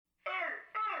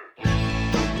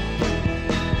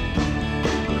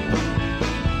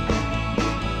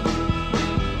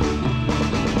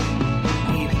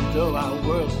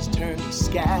world has turned to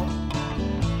scat.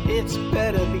 It's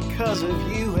better because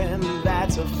of you, and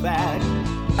that's a fact.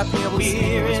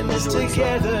 We're in this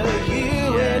together,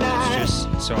 you and I.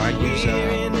 Just so I use We're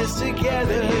in this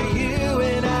together, you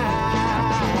and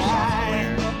I.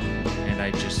 And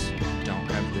I just don't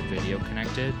have the video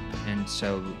connected, and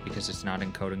so because it's not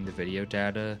encoding the video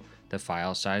data, the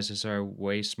file sizes are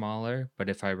way smaller. But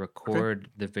if I record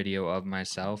the video of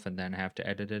myself and then have to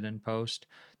edit it in post,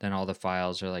 then all the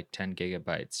files are like 10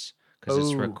 gigabytes because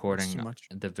it's recording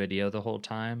the video the whole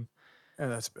time. Yeah,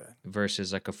 that's bad.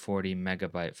 Versus like a 40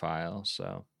 megabyte file.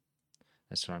 So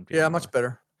that's what I'm doing. Yeah, much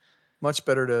better. Much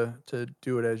better to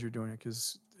do it as you're doing it,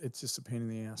 because it's just a pain in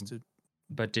the ass to.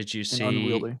 But did you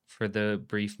see for the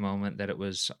brief moment that it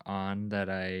was on that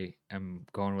I am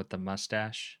going with the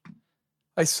mustache?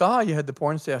 I saw you had the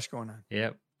porn stash going on.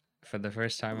 Yep. For the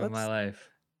first time in my life.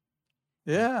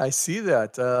 Yeah, I see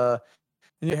that.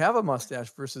 And you have a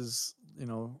mustache versus,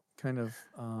 kind of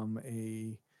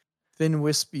a thin,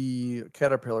 wispy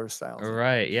caterpillar style.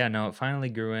 Right. Yeah, no, it finally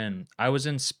grew in. I was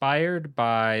inspired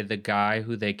by the guy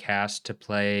who they cast to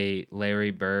play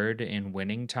Larry Bird in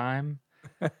Winning Time.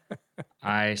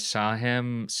 I saw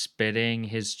him spitting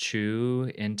his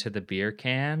chew into the beer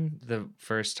can the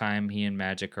first time he and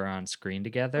Magic are on screen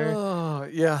together. Oh,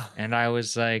 yeah. And I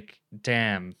was like,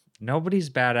 damn, nobody's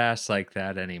badass like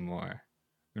that anymore.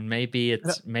 Maybe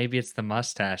it's the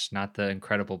mustache, not the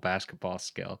incredible basketball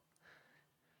skill.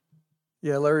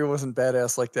 Yeah, Larry wasn't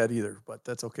badass like that either, but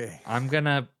that's okay. I'm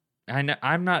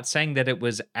not saying that it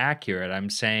was accurate. I'm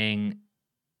saying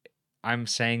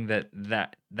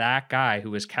that guy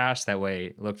who was cast that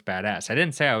way looked badass. I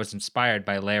didn't say I was inspired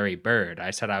by Larry Bird.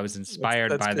 I said I was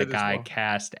inspired by the guy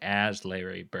cast as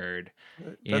Larry Bird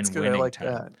in Winning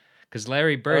Time. Because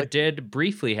Larry Bird did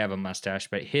briefly have a mustache,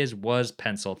 but his was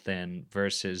pencil thin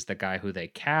versus the guy who they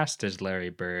cast as Larry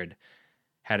Bird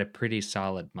had a pretty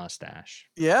solid mustache.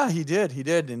 Yeah, he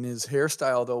did. And his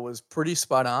hairstyle, though, was pretty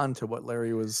spot on to what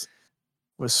Larry was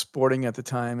sporting at the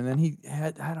time. And then he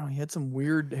had some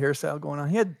weird hairstyle going on.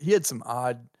 He had some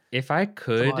odd. If I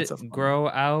could grow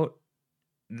out,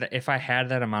 if I had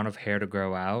that amount of hair to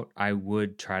grow out, I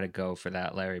would try to go for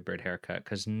that Larry Bird haircut,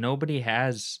 because nobody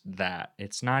has that.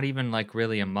 It's not even like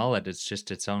really a mullet. It's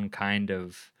just its own kind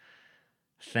of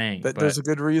thing. But there's a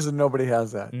good reason nobody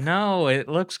has that. No, he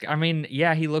looks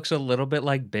a little bit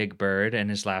like Big Bird, and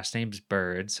his last name's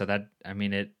Bird, so that,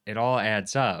 it all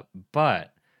adds up.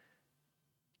 But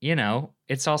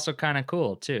it's also kind of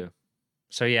cool too.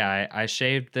 So yeah, I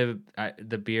shaved the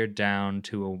beard down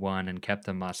to a 1 and kept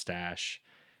the mustache.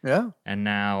 Yeah. And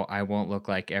now I won't look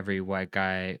like every white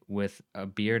guy with a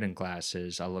beard and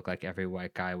glasses. I'll look like every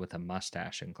white guy with a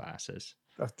mustache and glasses.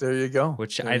 There you go.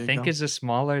 Which I think is a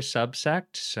smaller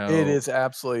subsect. So it is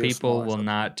absolutely. People will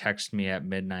not text me at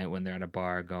midnight when they're at a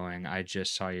bar going, "I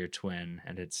just saw your twin,"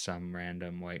 and it's some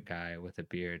random white guy with a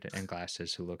beard and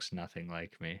glasses who looks nothing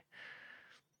like me.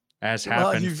 As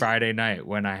happened Friday night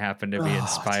when I happened to be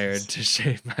inspired to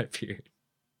shave my beard.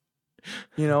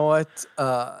 You know what?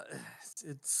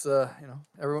 It's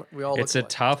everyone. We all. It's a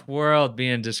tough world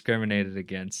being discriminated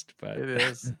against, but it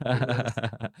is.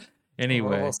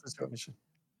 Anyway,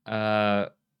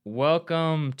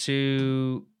 welcome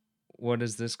to, what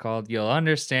is this called? You'll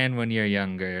understand when you're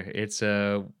younger. It's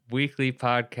a weekly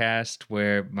podcast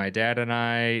where my dad and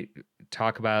I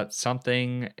talk about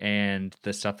something and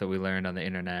the stuff that we learned on the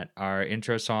internet. Our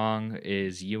intro song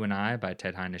is You and I by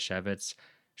Ted Heineshevitz.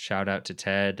 Shout out to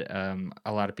Ted.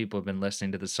 A lot of people have been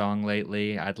listening to the song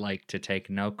lately. I'd like to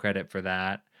take no credit for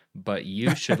that, but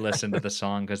you should listen to the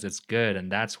song because it's good,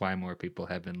 and that's why more people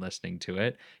have been listening to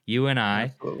it. You and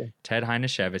I, absolutely. Ted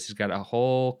Heineshevitz. He's got a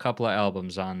whole couple of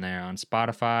albums on there on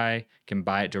Spotify. You can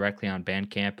buy it directly on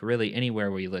Bandcamp, really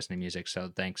anywhere where you listen to music.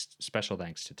 So special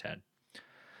thanks to Ted.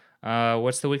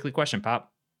 What's the weekly question,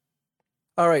 Pop?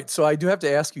 All right, so I do have to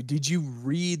ask you, did you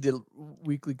read the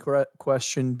weekly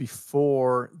question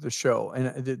before the show?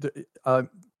 And I'm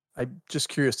just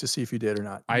curious to see if you did or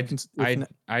not. I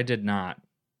did not.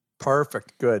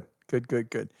 Perfect. Good.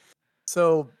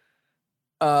 So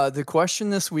the question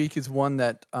this week is one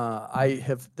that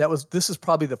this is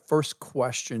probably the first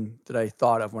question that I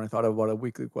thought of when I thought about a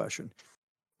weekly question.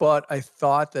 But I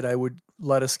thought that I would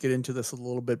let us get into this a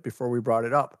little bit before we brought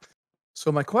it up.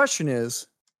 So my question is,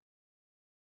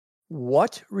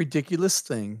 what ridiculous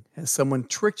thing has someone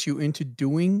tricked you into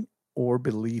doing or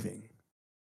believing?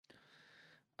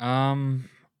 I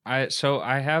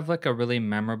have like a really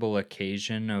memorable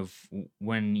occasion of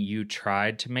when you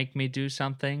tried to make me do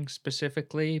something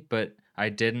specifically, but I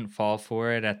didn't fall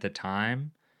for it at the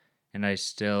time. And I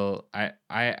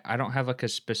don't have like a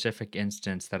specific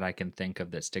instance that I can think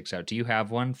of that sticks out. Do you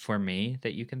have one for me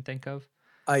that you can think of?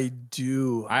 I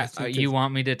do. I think You it's,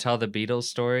 want me to tell the Beatles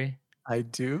story? I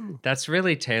do. That's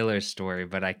really Taylor's story,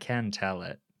 but I can tell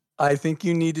it. I think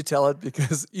you need to tell it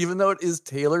because even though it is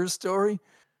Taylor's story,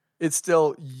 it's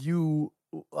still you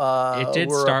It did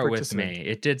were a start with participant. me.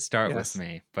 It did start with Yes.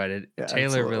 me, but Yeah,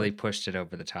 Taylor really absolutely. pushed it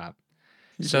over the top.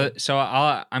 He So did.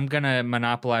 I'm gonna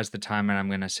monopolize the time, and I'm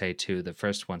gonna say two. The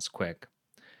first one's quick.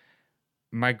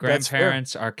 My That's fair.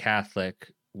 grandparents are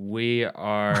Catholic. We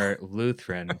are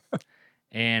Lutheran,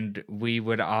 and we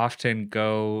would often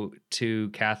go to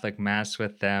Catholic mass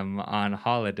with them on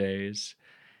holidays.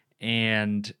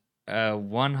 And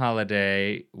one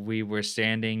holiday, we were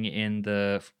standing in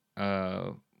the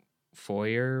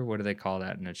foyer. What do they call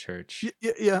that in a church?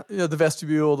 Yeah, the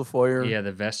vestibule, the foyer. Yeah,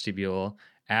 the vestibule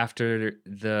after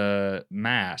the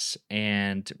mass.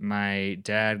 And my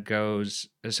dad goes,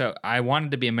 so I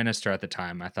wanted to be a minister at the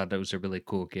time. I thought that was a really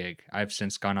cool gig. I've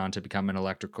since gone on to become an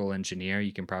electrical engineer.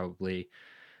 You can probably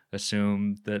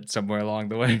assume that somewhere along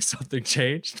the way something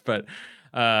changed, but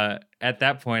at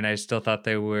that point I still thought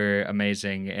they were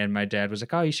amazing. And my dad was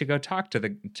like, oh, you should go talk to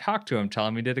him, tell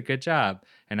him he did a good job.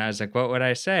 And I was like, what would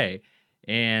I say?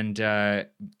 And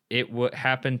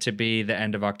happened to be the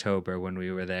end of October when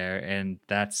we were there, and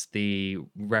that's the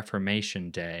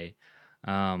Reformation Day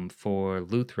for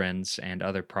Lutherans and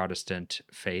other Protestant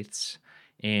faiths.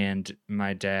 And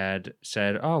my dad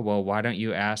said, oh, well, why don't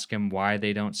you ask him why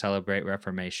they don't celebrate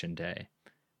Reformation Day?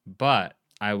 But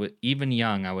I was even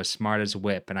young, I was smart as a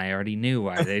whip, and I already knew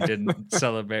why they didn't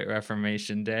celebrate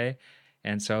Reformation Day.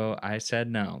 And so I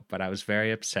said no, but I was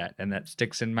very upset. And that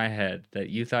sticks in my head that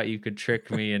you thought you could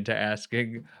trick me into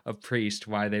asking a priest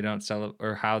why they don't celebrate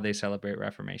or how they celebrate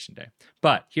Reformation Day.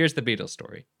 But here's the Beatles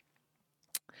story.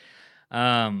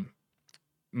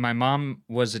 My mom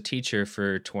was a teacher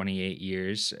for 28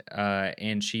 years,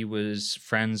 and she was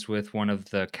friends with one of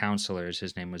the counselors.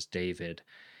 His name was David.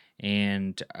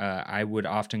 And I would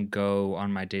often go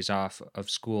on my days off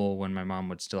of school when my mom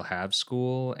would still have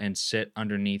school and sit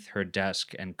underneath her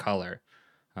desk and color,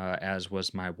 as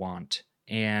was my wont.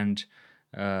 And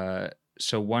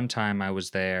so one time I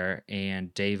was there,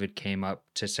 and David came up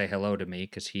to say hello to me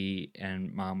because he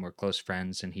and mom were close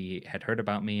friends, and he had heard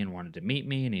about me and wanted to meet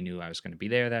me, and he knew I was going to be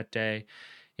there that day.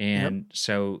 Yep. And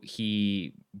so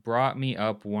he brought me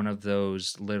up one of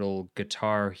those little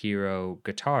Guitar Hero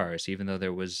guitars, even though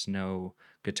there was no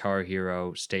Guitar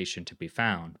Hero station to be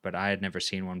found. But I had never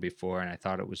seen one before, and I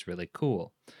thought it was really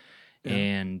cool. Yeah.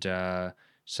 And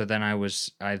so then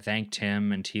I thanked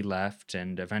him, and he left,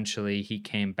 and eventually he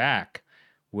came back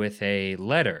with a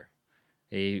letter,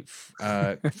 a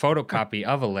photocopy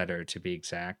of a letter to be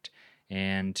exact.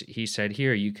 And he said,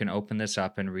 here, you can open this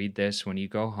up and read this when you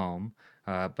go home.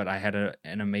 But I had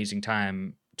an amazing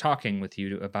time talking with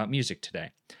you about music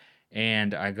today.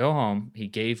 And I go home. He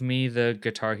gave me the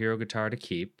Guitar Hero guitar to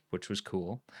keep, which was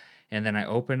cool. And then I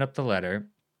opened up the letter,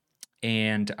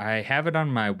 and I have it on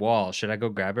my wall. Should I go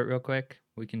grab it real quick?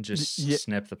 We can just Yeah.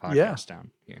 snip the Yeah. podcast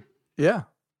down here. Yeah.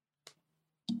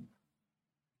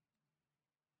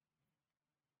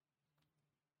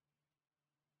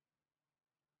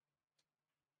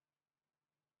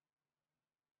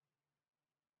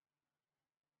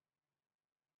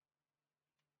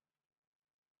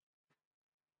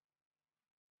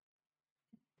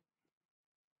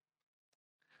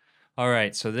 All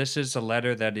right, so this is a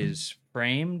letter that is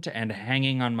framed and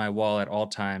hanging on my wall at all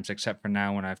times, except for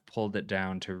now when I've pulled it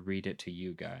down to read it to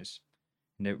you guys.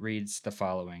 And it reads the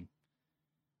following.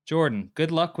 Jordan, good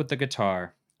luck with the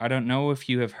guitar. I don't know if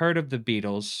you have heard of the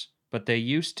Beatles, but they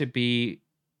used to be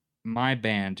my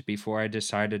band before I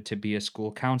decided to be a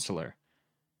school counselor.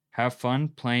 Have fun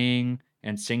playing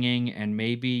and singing, and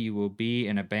maybe you will be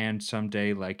in a band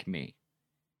someday like me.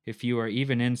 If you are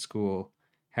even in school,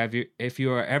 if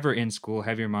you are ever in school,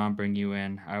 have your mom bring you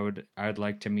in. I would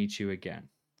like to meet you again.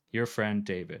 Your friend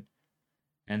David.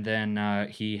 And then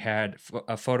he had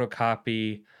a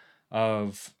photocopy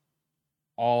of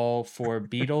all four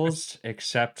Beatles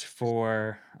except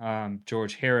for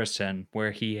George Harrison,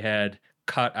 where he had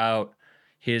cut out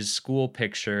his school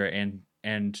picture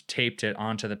and taped it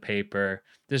onto the paper.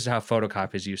 This is how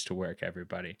photocopies used to work,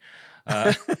 everybody.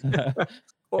 And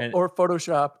Or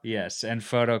Photoshop. yes, and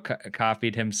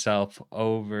photocopied himself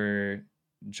over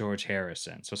George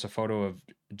Harrison. So it's a photo of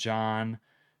John,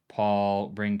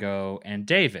 Paul, Ringo, and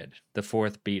David, the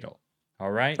fourth Beatle.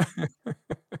 All right.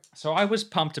 So I was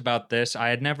pumped about this. I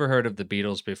had never heard of the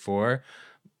Beatles before,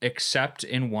 except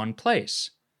in one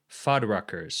place,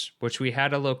 Fuddruckers, which we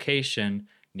had a location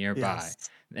nearby. Yes.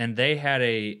 and they had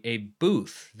a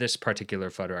booth, this particular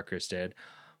Fuddruckers did,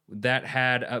 that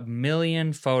had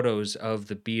 1,000,000 photos of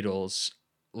the Beatles,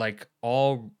 like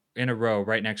all in a row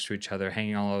right next to each other,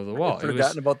 hanging all over the wall. I'd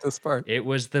forgotten about this part. It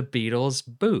was the Beatles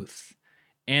booth.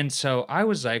 And so I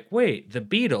was like, wait, the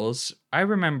Beatles? I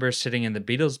remember sitting in the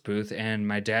Beatles booth and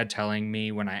my dad telling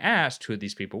me when I asked who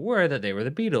these people were that they were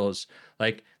the Beatles.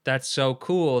 Like, that's so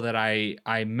cool that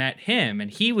I met him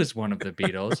and he was one of the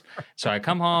Beatles. So I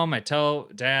come home, I tell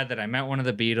Dad that I met one of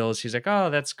the Beatles. He's like, oh,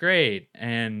 that's great.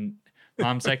 And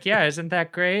Mom's like, yeah, isn't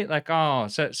that great? Like, oh,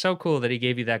 so cool that he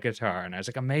gave you that guitar. And I was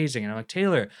like, amazing. And I'm like,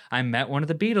 Taylor, I met one of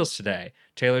the Beatles today.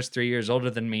 Taylor's 3 years older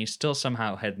than me, still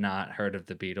somehow had not heard of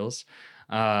the Beatles.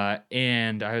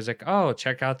 And I was like, oh,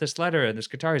 check out this letter and this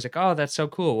guitar. He's like, oh, that's so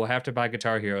cool. We'll have to buy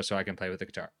Guitar Hero so I can play with the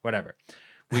guitar. Whatever.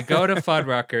 We go to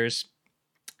Fuddruckers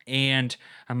and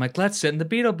I'm like, let's sit in the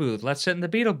Beatle booth. Let's sit in the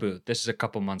Beatle booth. This is a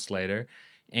couple months later.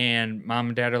 And Mom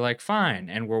and Dad are like, fine.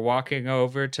 And we're walking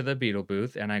over to the Beatle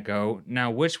booth and I go,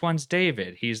 now, which one's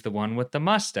David? He's the one with the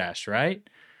mustache, right?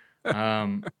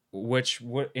 Which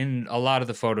in a lot of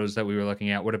the photos that we were looking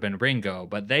at would have been Ringo,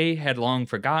 but they had long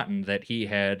forgotten that he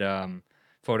had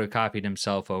photocopied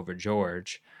himself over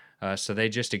George. So they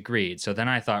just agreed. So then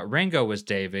I thought Ringo was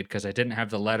David because I didn't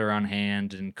have the letter on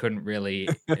hand and couldn't really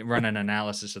run an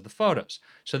analysis of the photos.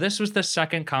 So this was the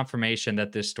second confirmation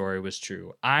that this story was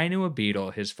true. I knew a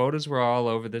Beatle. His photos were all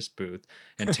over this booth,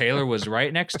 and Taylor was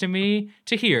right next to me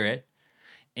to hear it.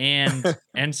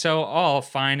 And so all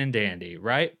fine and dandy,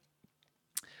 right?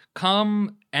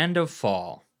 Come end of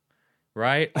fall,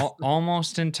 right?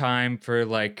 Almost in time for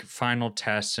like final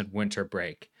tests and winter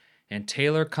break. And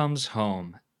Taylor comes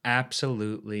home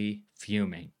absolutely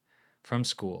fuming from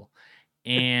school.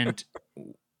 And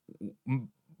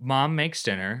Mom makes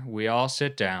dinner. We all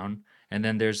sit down. And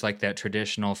then there's like that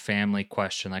traditional family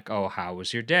question, like, oh, how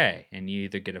was your day? And you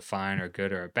either get a fine or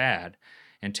good or a bad.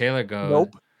 And Taylor goes,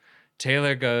 Nope.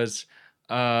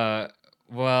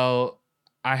 Well,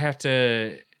 I have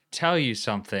to tell you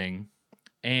something.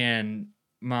 And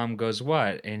Mom goes,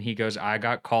 what? And he goes, I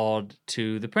got called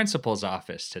to the principal's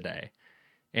office today.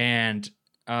 And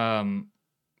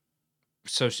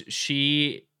so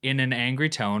she, in an angry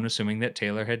tone, assuming that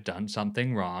Taylor had done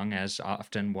something wrong, as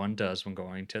often one does when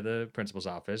going to the principal's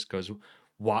office, goes,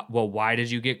 why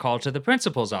did you get called to the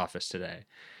principal's office today?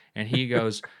 And he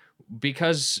goes,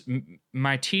 because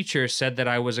my teacher said that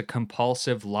I was a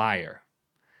compulsive liar.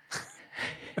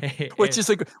 which is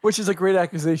a great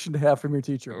accusation to have from your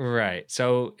teacher. Right.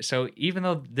 So even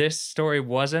though this story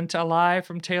wasn't a lie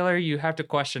from Taylor, you have to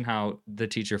question how the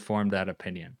teacher formed that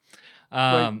opinion.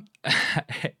 Right.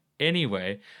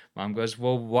 Anyway, Mom goes,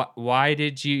 well, why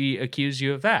did she accuse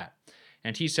you of that?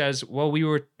 And he says, well, we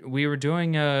were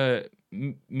doing a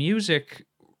music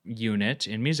unit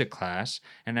in music class,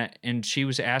 and she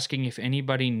was asking if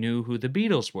anybody knew who the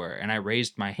Beatles were, and I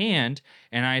raised my hand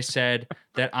and I said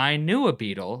that I knew a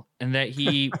Beatle and that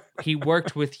he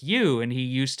worked with you and he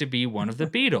used to be one of the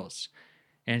Beatles.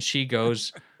 And she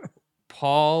goes,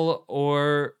 Paul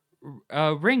or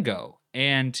Ringo?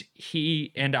 And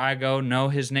I go, no,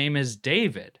 his name is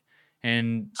David.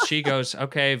 And she goes,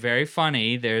 okay, very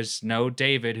funny. There's no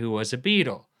David who was a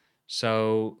Beatle.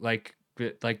 So like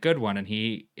good one.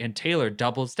 And Taylor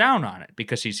doubles down on it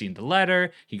because he's seen the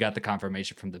letter. He got the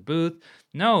confirmation from the booth.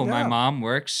 No, my mom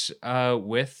works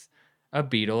with a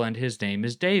Beatle and his name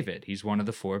is David. He's one of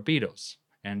the 4 Beatles.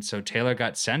 And so Taylor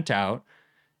got sent out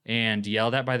and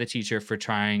yelled at by the teacher for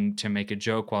trying to make a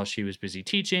joke while she was busy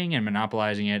teaching and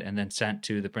monopolizing it, and then sent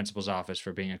to the principal's office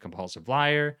for being a compulsive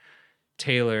liar.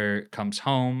 Taylor comes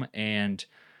home and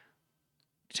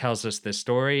tells us this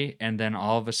story, and then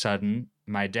all of a sudden,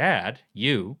 my dad,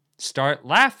 you, start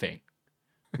laughing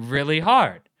really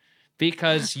hard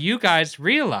because you guys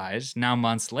realize now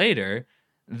months later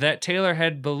that Taylor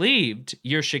had believed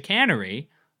your chicanery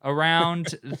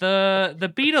around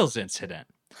the Beatles incident.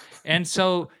 And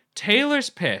so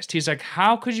Taylor's pissed. He's like,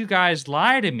 how could you guys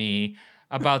lie to me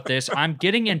about this? I'm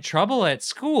getting in trouble at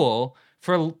school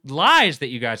for lies that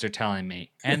you guys are telling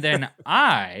me. And then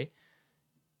I,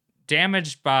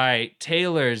 damaged by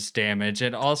Taylor's damage,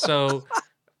 and also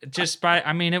just by,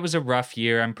 I mean, it was a rough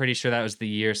year. I'm pretty sure that was the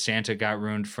year Santa got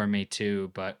ruined for me too.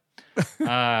 But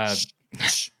I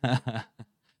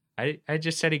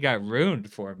just said he got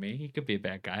ruined for me. He could be a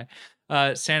bad guy.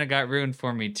 Santa got ruined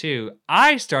for me too.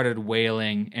 I started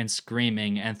wailing and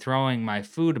screaming and throwing my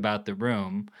food about the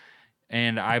room.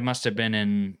 And I must have been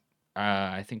in,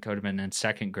 I think I would have been in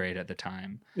 2nd grade at the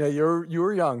time. Yeah, you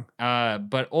were young.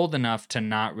 But old enough to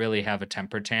not really have a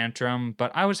temper tantrum.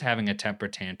 But I was having a temper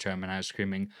tantrum and I was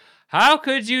screaming, how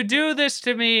could you do this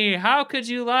to me? How could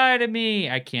you lie to me?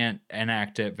 I can't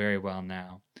enact it very well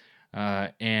now.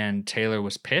 And Taylor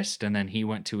was pissed, and then he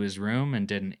went to his room and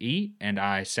didn't eat, and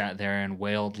I sat there and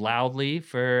wailed loudly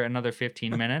for another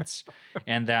 15 minutes,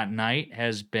 and that night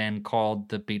has been called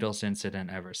the Beatles incident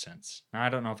ever since. Now, I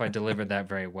don't know if I delivered that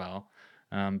very well.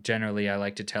 Generally, I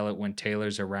like to tell it when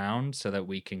Taylor's around so that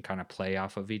we can kind of play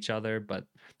off of each other, but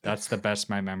that's the best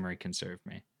my memory can serve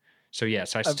me. So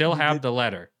yes, I still have the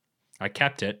letter. I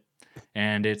kept it,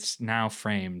 and it's now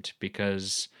framed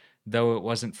because though it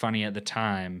wasn't funny at the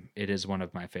time, it is one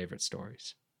of my favorite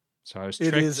stories. So I was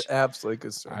tricked. It is absolutely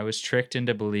good story. I was tricked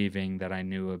into believing that I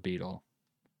knew a Beatle.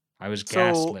 I was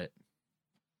gaslit.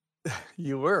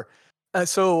 You were.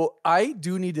 So I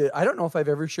do need to. I don't know if I've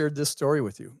ever shared this story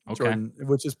with you, Jordan,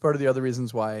 which is part of the other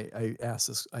reasons why I asked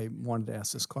this. I wanted to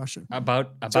ask this question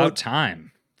about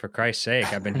time. For Christ's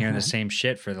sake, I've been hearing the same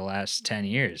shit for the last 10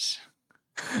 years.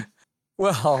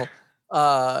 Well,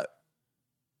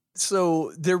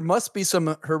 so there must be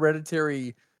some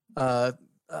hereditary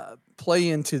play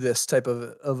into this type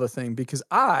of a thing, because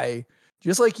I,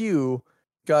 just like you,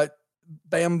 got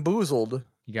bamboozled.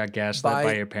 You got gaslit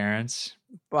by your parents?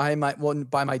 By my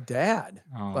dad.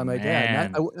 Oh, by my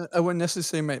man. dad. I wouldn't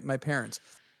necessarily say my parents.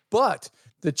 But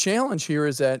the challenge here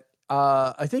is that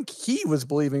I think he was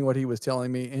believing what he was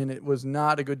telling me, and it was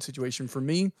not a good situation for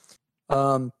me.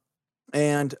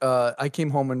 And I came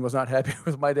home and was not happy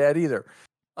with my dad either.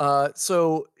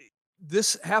 So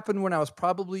this happened when I was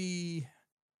probably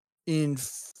in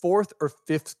 4th or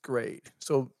 5th grade.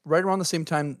 So right around the same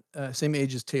time, same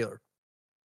age as Taylor.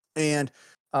 And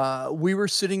we were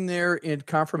sitting there in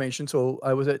confirmation. So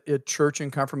I was at church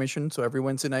in confirmation. So every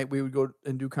Wednesday night we would go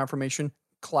and do confirmation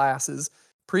classes.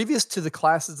 Previous to the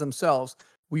classes themselves,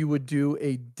 we would do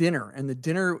a dinner, and the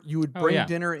dinner, you would bring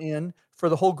dinner in for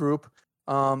the whole group.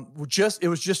 It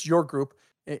was just your group,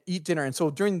 eat dinner. And so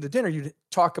during the dinner, you'd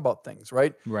talk about things,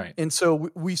 right? Right. And so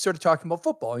we started talking about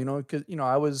football, because,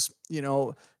 I was,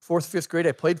 4th, 5th grade.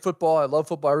 I played football. I love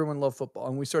football. Everyone loved football.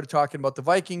 And we started talking about the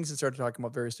Vikings and started talking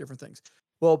about various different things.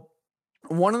 Well,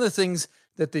 one of the things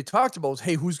that they talked about was,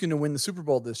 hey, who's going to win the Super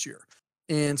Bowl this year?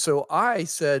 And so I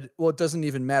said, well, it doesn't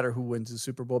even matter who wins the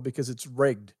Super Bowl because it's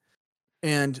rigged.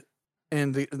 And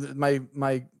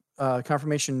my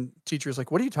confirmation teacher is like,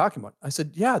 what are you talking about? I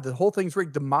said, yeah, the whole thing's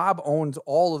rigged. The mob owns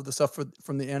all of the stuff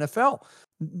from the NFL.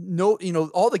 No,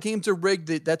 all the games are rigged.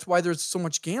 That's why there's so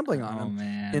much gambling on them.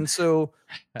 Man. And so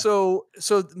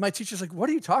my teacher's like, what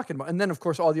are you talking about? And then of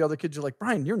course all the other kids are like,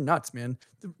 Brian, you're nuts, man.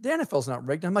 The NFL's not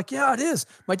rigged. I'm like, yeah, it is.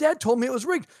 My dad told me it was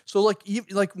rigged. So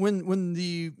like when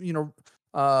the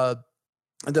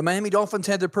the Miami Dolphins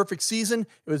had their perfect season,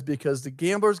 it was because the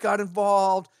gamblers got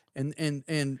involved and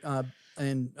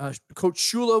Coach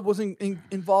Shula was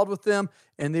involved with them,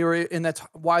 and that's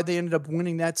why they ended up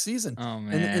winning that season. Oh,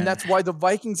 man. And that's why the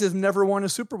Vikings have never won a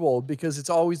Super Bowl, because it's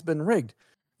always been rigged.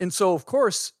 And so, of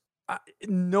course,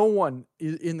 no one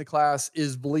in the class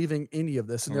is believing any of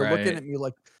this, and they're looking at me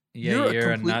like,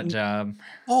 you're a nut job.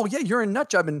 Oh yeah, you're a nut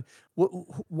job, and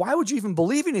why would you even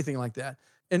believe anything like that?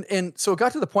 And so it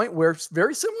got to the point where it's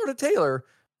very similar to Taylor.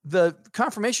 The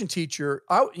confirmation teacher,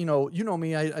 you know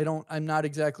me, I'm not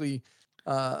exactly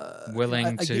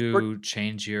willing to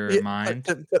change your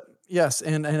mind. Yes,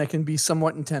 and I can be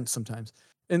somewhat intense sometimes.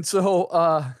 And so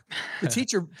the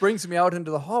teacher brings me out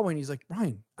into the hallway, and he's like,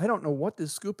 Brian, I don't know what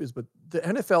this scoop is, but the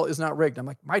NFL is not rigged. I'm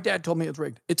like, my dad told me it's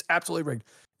rigged. It's absolutely rigged.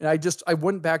 And I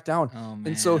wouldn't back down. Oh, man.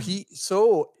 And so I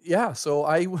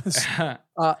was,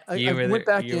 I went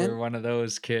back in. You were one of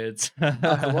those kids.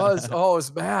 I was. Oh, it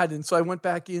was bad. And so I went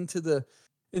back into the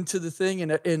thing,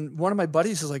 and one of my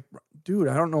buddies is like, dude,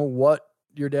 I don't know what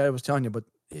your dad was telling you, but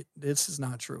this is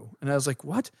not true. And I was like,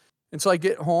 what? And so I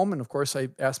get home, and of course I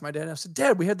asked my dad, I said,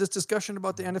 Dad, we had this discussion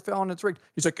about the NFL and it's rigged.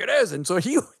 He's like, it is. And so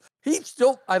he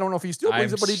still, I don't know if he still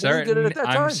believes it, but he believed it at that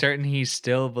time. I'm certain he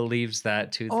still believes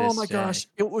that to this day. Oh my gosh.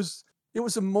 It was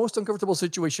the most uncomfortable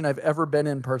situation I've ever been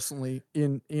in personally,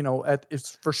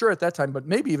 it's for sure at that time, but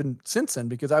maybe even since then,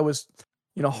 because I was,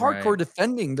 hardcore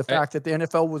defending the fact that the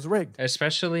NFL was rigged.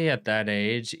 Especially at that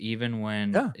age, even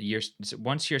when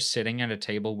once you're sitting at a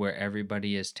table where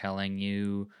everybody is telling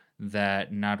you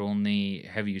that not only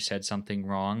have you said something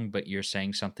wrong, but you're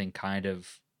saying something kind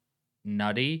of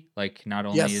nutty. Like, not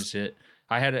only is it,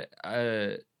 I had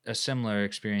a similar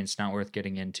experience, not worth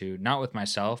getting into, not with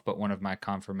myself, but one of my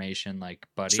confirmation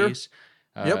buddies,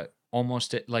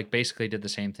 almost basically did the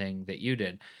same thing that you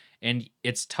did. And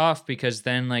it's tough because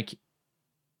then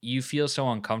you feel so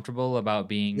uncomfortable about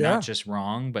being not Yeah. just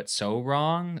wrong, but so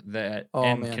wrong that Oh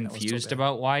and man, that was so confused bad.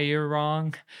 about why you're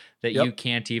wrong that you Yep.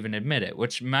 can't even admit it,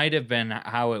 which might have been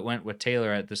how it went with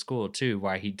Taylor at the school too,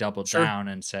 why he doubled Sure. down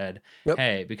and said, Yep.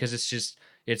 "Hey, because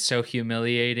it's so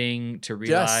humiliating to Yes.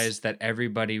 realize that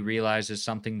everybody realizes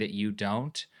something that you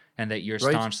don't and that you're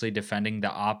Right. staunchly defending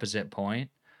the opposite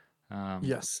point." Um,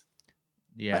 Yes.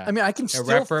 I yeah. mean, I can still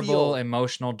Irreparable feel.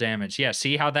 emotional damage. Yeah,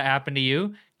 see how that happened to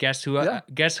you? Yeah.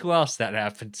 Guess who else that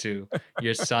happened to?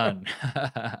 Your son.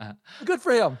 Good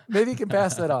for him. Maybe he can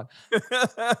pass that on.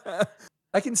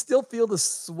 I can still feel the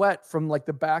sweat from like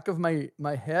the back of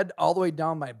my head all the way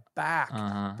down my back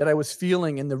Uh-huh. that I was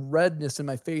feeling, and the redness in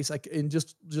my face, like, and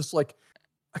just like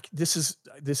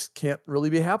this can't really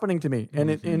be happening to me, and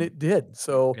Mhm. it did.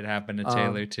 So, It happened to um,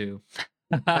 Taylor too.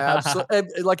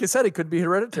 absolutely, like I said, it could be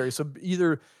hereditary. So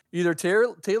either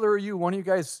Taylor or you, one of you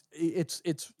guys, it's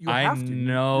you I have to.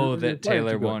 know You're that required to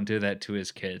Taylor do it. won't do that to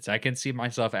his kids. I can see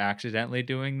myself accidentally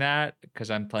doing that because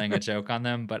I'm playing a joke on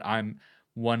them, but I'm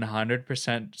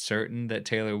 100% certain that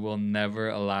Taylor will never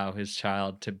allow his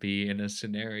child to be in a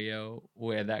scenario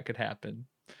where that could happen.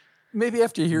 Maybe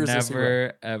after he hears this, he will.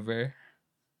 Never, ever.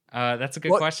 That's a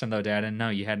good What? question though, Dad. And no,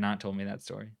 you had not told me that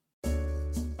story.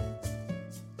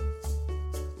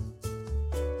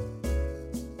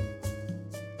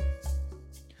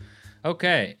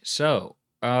 Okay, so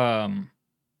a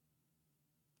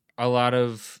lot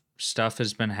of stuff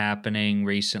has been happening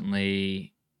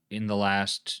recently in the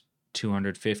last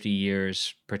 250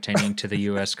 years pertaining to the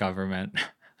US government.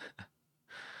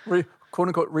 Quote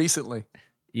unquote recently.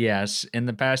 Yes, in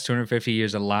the past 250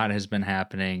 years, a lot has been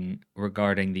happening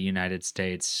regarding the United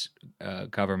States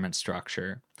government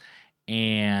structure.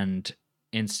 And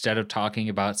instead of talking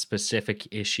about specific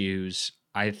issues,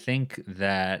 I think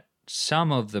that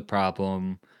some of the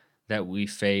problem that we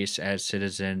face as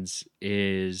citizens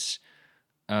is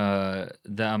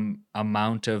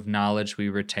amount of knowledge we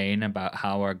retain about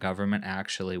how our government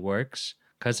actually works,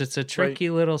 because it's a Right. tricky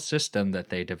little system that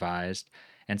they devised.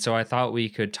 And so I thought we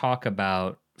could talk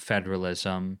about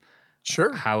federalism,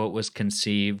 Sure. how it was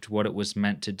conceived, what it was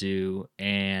meant to do,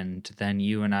 and then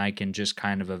you and I can just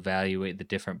kind of evaluate the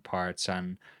different parts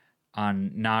on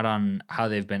not on how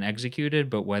they've been executed,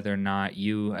 but whether or not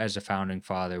you as a founding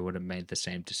father would have made the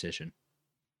same decision.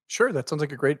 Sure. That sounds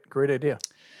like a great idea.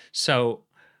 So,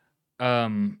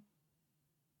 um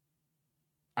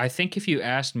I think if you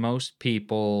asked most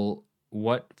people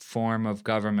what form of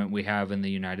government we have in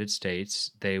the United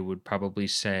States, they would probably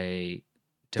say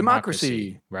democracy,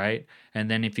 Democracy. right? And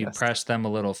then if you Yes. press them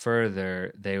a little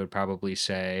further, they would probably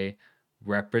say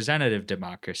representative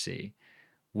democracy,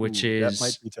 which Ooh, that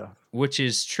might is be tough. which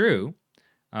is true.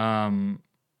 Um,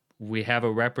 we have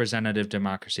a representative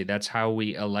democracy. That's how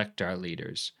we elect our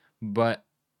leaders. But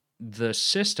the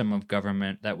system of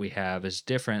government that we have is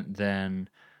different than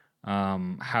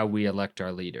how we elect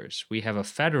our leaders. We have a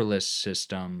federalist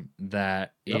system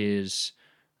that Yep. is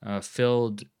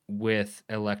filled with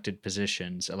elected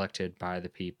positions, elected by the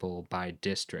people by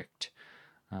district,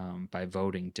 by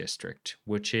voting district,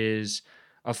 which is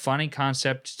a funny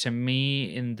concept to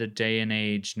me in the day and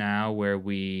age now where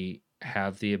we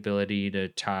have the ability to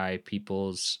tie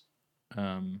people's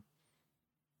um,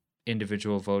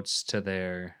 individual votes to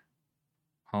their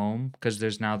home, because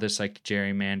there's now this like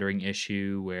gerrymandering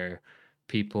issue where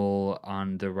people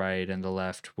on the right and the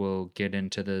left will get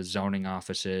into the zoning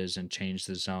offices and change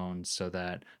the zones so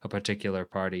that a particular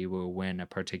party will win a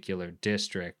particular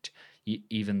district,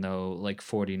 even though like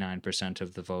 49%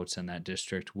 of the votes in that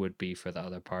district would be for the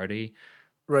other party.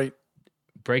 Right.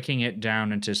 Breaking it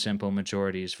down into simple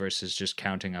majorities versus just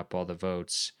counting up all the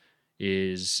votes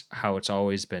is how it's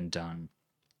always been done.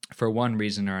 For one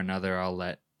reason or another, I'll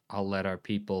let our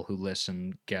people who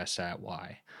listen guess at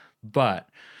why. But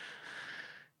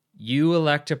you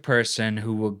elect a person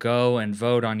who will go and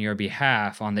vote on your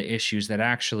behalf on the issues that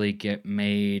actually get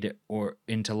made or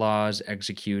into laws,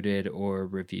 executed, or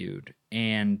reviewed.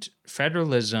 And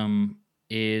federalism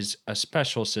is a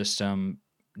special system.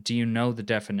 Do you know the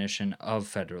definition of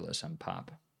federalism,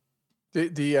 Pop?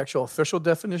 The actual official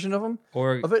definition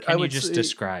Or of it, I can you would just say,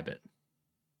 describe it?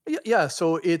 yeah.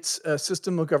 So it's a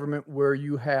system of government where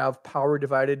you have power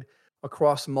divided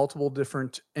across multiple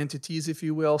different entities, if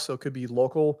you will. So it could be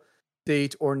local,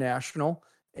 state, or national,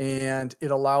 and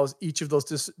it allows each of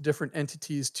those different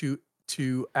entities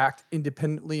to act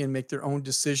independently and make their own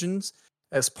decisions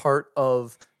as part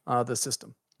of the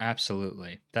system.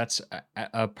 Absolutely. That's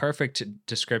a perfect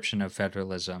description of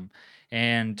federalism.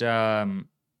 And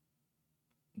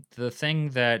the thing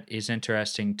that is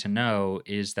interesting to know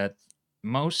is that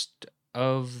most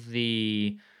of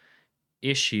the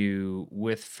issue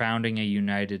with founding a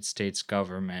United States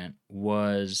government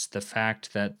was the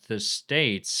fact that the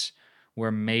states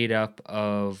were made up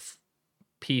of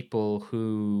people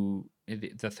who,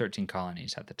 the 13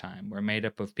 colonies at the time, were made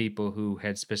up of people who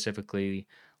had specifically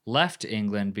left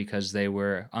England because they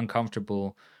were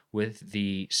uncomfortable with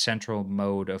the central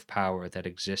mode of power that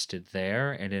existed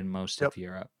there and in most Yep. of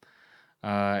Europe.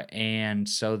 And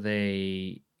so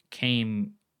they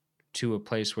came to a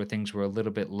place where things were a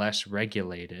little bit less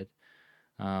regulated,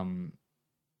 a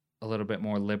little bit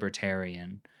more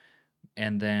libertarian.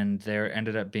 And then there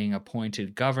ended up being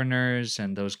appointed governors,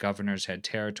 and those governors had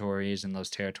territories, and those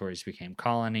territories became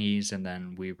colonies. And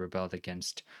then we rebelled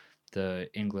against the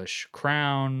English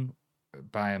crown.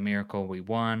 By a miracle, we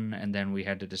won. And then we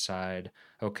had to decide,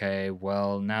 okay,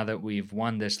 well, now that we've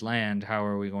won this land, how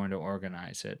are we going to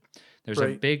organize it? There's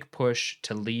a big push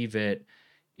to leave it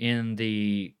in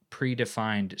the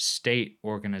predefined state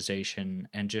organization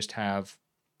and just have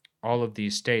all of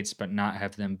these states, but not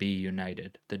have them be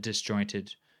united. The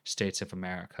disjointed states of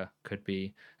America could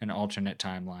be an alternate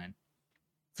timeline.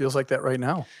 Feels like that right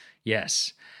now.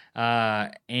 Yes.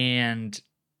 And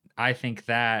I think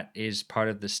that is part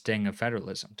of the sting of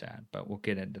federalism, Dad, but we'll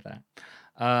get into that.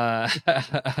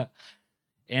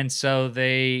 And so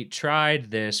they tried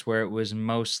this where it was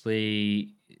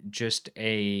mostly just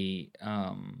a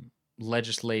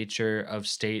legislature of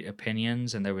state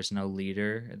opinions, and there was no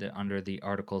leader. Under the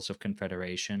Articles of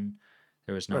Confederation,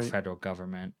 there was no federal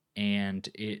government, and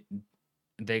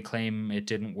they claim it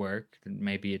didn't work.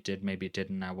 Maybe it did, maybe it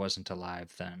didn't. I wasn't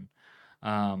alive then.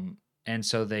 And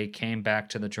so they came back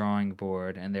to the drawing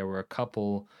board, and there were a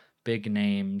couple big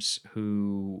names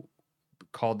who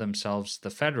called themselves the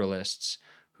Federalists,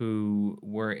 who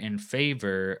were in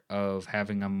favor of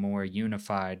having a more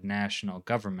unified national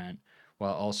government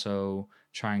while also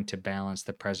trying to balance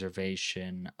the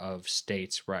preservation of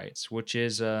states' rights, which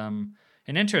is an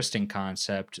interesting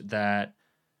concept that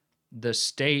the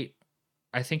state,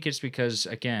 I think it's because,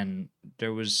 again,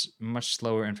 there was much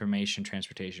slower information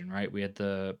transportation, right? We had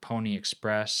the Pony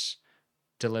Express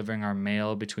delivering our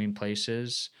mail between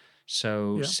places.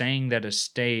 So saying that a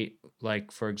state,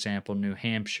 like, for example, New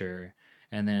Hampshire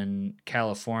and then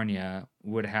California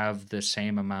would have the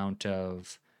same amount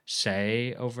of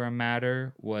say over a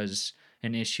matter was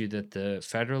an issue that the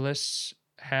Federalists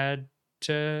had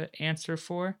to answer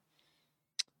for.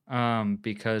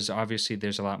 Because obviously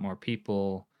there's a lot more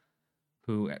people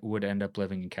who would end up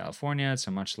living in California. It's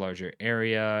a much larger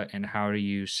area. And how do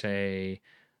you say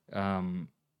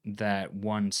that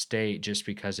one state, just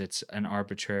because it's an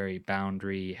arbitrary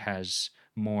boundary, has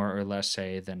more or less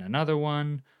say than another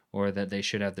one, or that they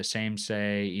should have the same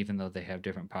say, even though they have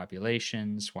different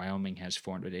populations? Wyoming has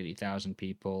 480,000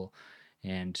 people,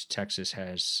 and Texas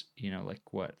has,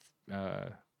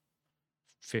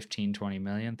 15, 20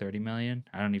 million, 30 million.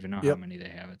 I don't even know how many they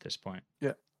have at this point.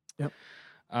 Yep.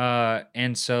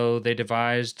 And so they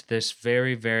devised this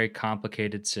very, very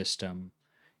complicated system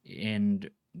in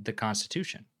the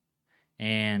Constitution.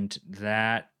 And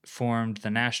that formed the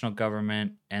national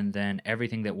government, and then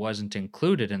everything that wasn't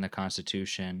included in the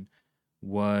Constitution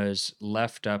was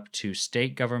left up to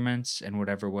state governments, and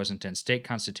whatever wasn't in state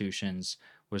constitutions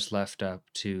was left up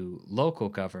to local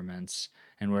governments,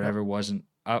 and whatever wasn't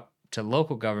up to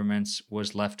local governments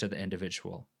was left to the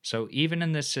individual. So even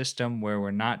in this system where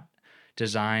was not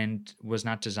designed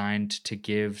to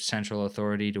give central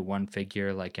authority to one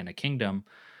figure like in a kingdom,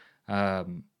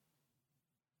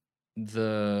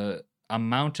 the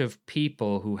amount of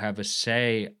people who have a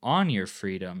say on your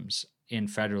freedoms in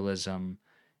federalism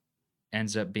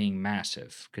ends up being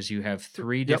massive, because you have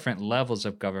three different levels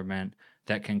of government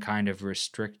that can kind of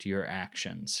restrict your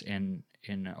actions in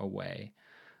a way.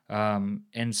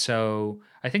 And so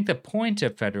I think the point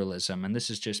of federalism, and this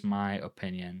is just my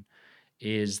opinion,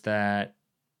 is that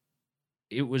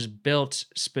it was built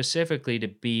specifically to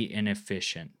be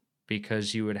inefficient,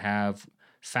 because you would have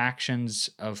factions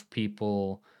of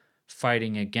people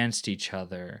fighting against each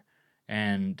other,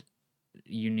 and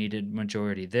you needed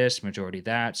majority this, majority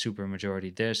that,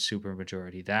 supermajority this,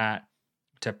 supermajority that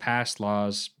to pass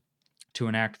laws, to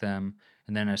enact them.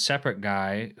 And then a separate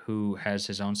guy who has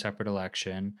his own separate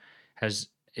election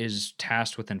is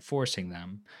tasked with enforcing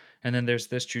them. And then there's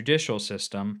this judicial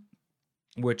system,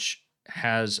 which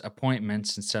has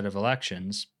appointments instead of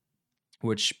elections,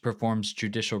 which performs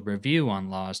judicial review on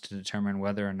laws to determine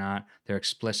whether or not they're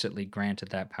explicitly granted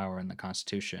that power in the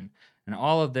Constitution. And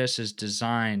all of this is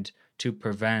designed to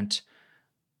prevent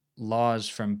laws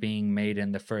from being made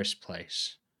in the first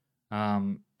place.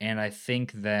 And I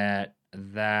think that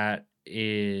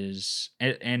is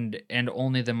and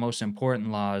only the most important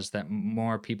laws that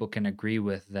more people can agree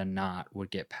with than not would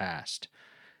get passed.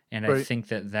 And I Right. think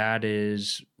that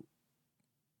is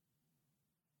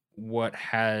what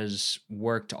has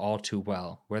worked all too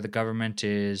well, where the government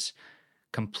is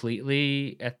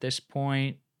completely at this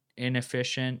point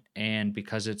inefficient, and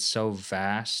because it's so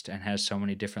vast and has so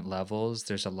many different levels,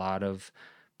 there's a lot of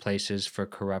places for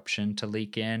corruption to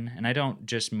leak in. And I don't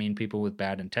just mean people with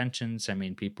bad intentions, I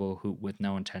mean people who with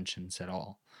no intentions at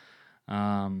all.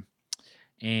 um,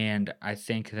 and I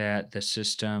think that the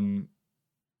system,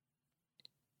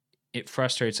 it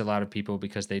frustrates a lot of people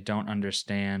because they don't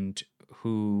understand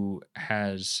who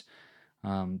has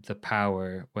the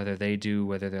power, whether they do,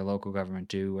 whether their local government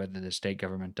do, whether the state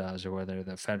government does, or whether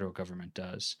the federal government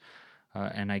does.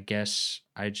 And I guess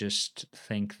I just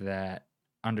think that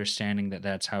understanding that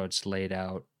that's how it's laid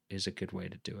out is a good way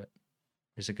to do it.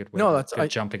 Is a good way No, to that's good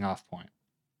jumping off point.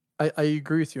 I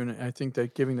agree with you, and I think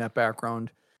that giving that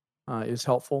background is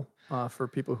helpful for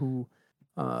people who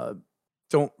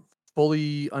don't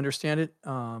fully understand it.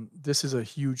 This is a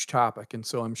huge topic, and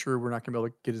so I'm sure we're not going to be able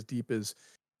to get as deep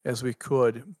as we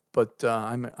could. But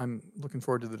I'm looking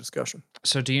forward to the discussion.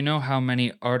 So, do you know how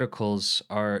many articles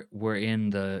were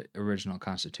in the original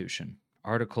Constitution?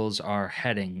 Articles are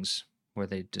headings where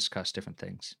they discuss different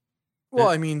things. Well,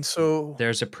 I mean, so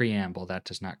There's a preamble that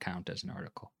does not count as an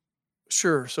article.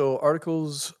 sure. So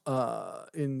articles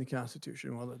in the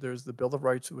Constitution. Well, there's the Bill of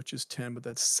Rights, which is 10, but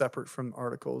that's separate from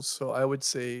articles. So I would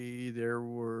say there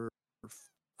were,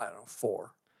 I don't know,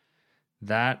 4.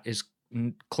 That is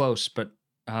close, but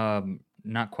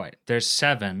not quite. There's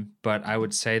 7, but I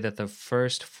would say that the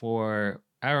first 4,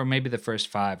 or maybe the first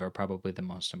 5, are probably the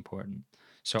most important.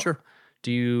 So, Sure.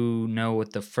 do you know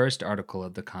what the first article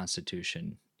of the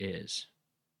Constitution is?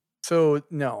 So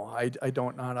no, I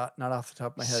don't, not off the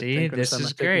top of my head. See, Thank goodness this I'm is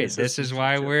not taking great. This is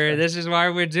why citizenship we're test. this is why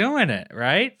we're doing it,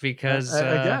 right? Because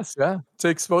I guess, yeah, to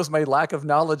expose my lack of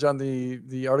knowledge on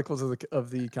the articles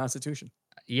of the Constitution.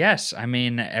 yes, I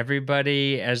mean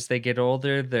everybody as they get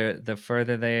older, the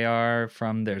further they are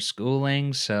from their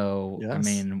schooling. So I Yes.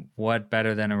 mean, what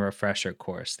better than a refresher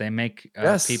course? They make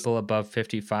Yes. people above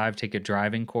 55 take a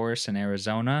driving course in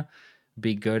Arizona.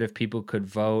 Be good if people could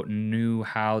vote and knew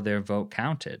how their vote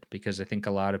counted, because I think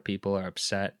a lot of people are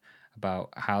upset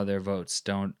about how their votes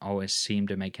don't always seem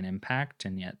to make an impact,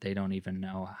 and yet they don't even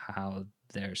know how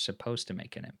they're supposed to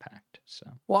make an impact. So,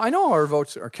 Well, I know our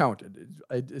votes are counted.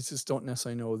 I just don't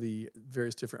necessarily know the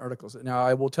various different articles. Now,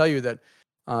 I will tell you that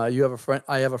you have a friend.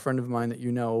 I have a friend of mine that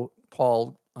you know,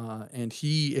 Paul, and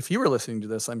if he were listening to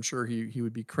this, I'm sure he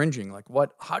would be cringing. Like,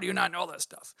 what? How do you not know this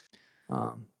stuff?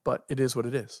 But it is what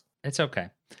it is. it's okay.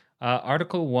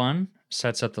 Article 1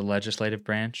 sets up the legislative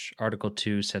branch, Article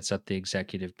 2 sets up the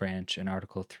executive branch, and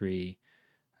Article 3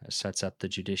 sets up the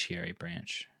judiciary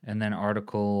branch. And then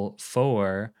Article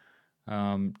 4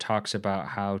 talks about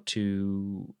how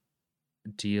to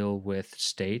deal with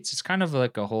states. It's kind of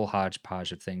like a whole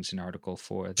hodgepodge of things in Article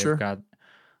 4. They've Sure. got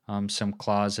some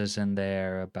clauses in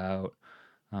there about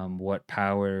what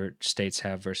power states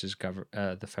have versus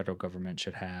the federal government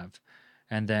should have.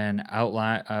 And then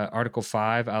Article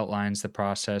 5 outlines the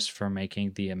process for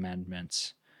making the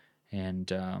amendments. And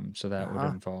so that would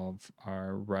involve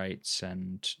our rights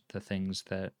and the things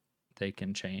that they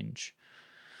can change.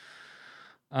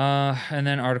 And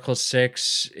then Article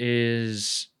 6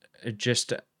 is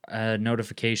just a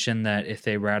notification that if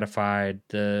they ratified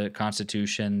the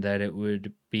Constitution, that it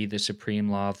would be the supreme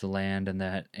law of the land, and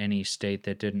that any state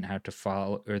that didn't have to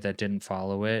follow, or that didn't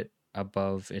follow it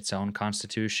above its own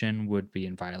constitution, would be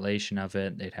in violation of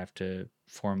it. They'd have to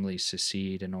formally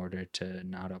secede in order to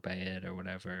not obey it or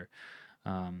whatever.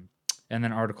 And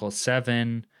then Article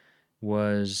 7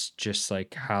 was just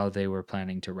like how they were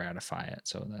planning to ratify it.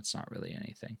 So that's not really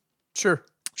anything. Sure.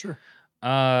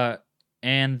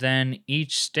 And then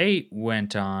each state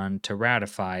went on to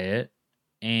ratify it,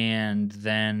 and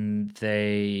then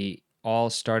they all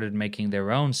started making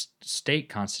their own state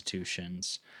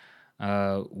constitutions,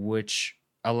 which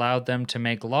allowed them to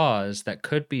make laws that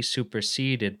could be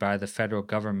superseded by the federal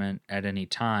government at any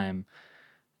time,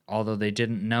 although they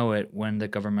didn't know it when the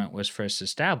government was first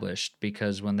established,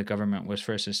 because when the government was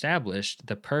first established,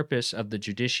 the purpose of the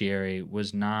judiciary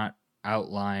was not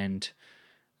outlined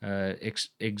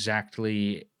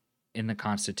exactly in the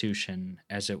Constitution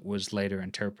as it was later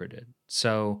interpreted.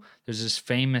 So there's this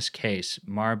famous case,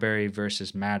 Marbury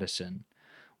versus Madison,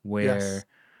 where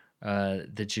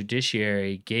the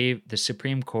judiciary the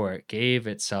Supreme Court gave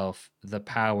itself the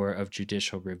power of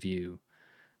judicial review,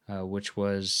 which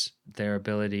was their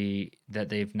ability that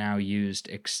they've now used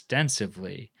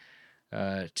extensively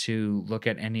to look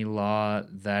at any law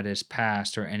that is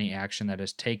passed or any action that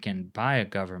is taken by a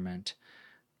government,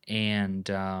 and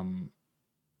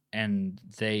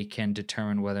they can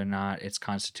determine whether or not it's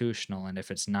constitutional. And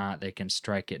if it's not, they can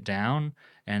strike it down,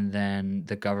 and then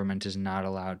the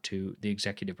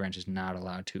executive branch is not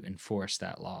allowed to enforce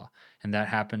that law. And that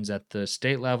happens at the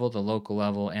state level, the local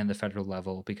level, and the federal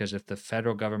level, because if the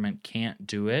federal government can't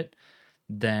do it,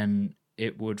 then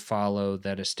it would follow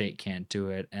that a state can't do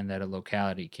it and that a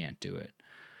locality can't do it.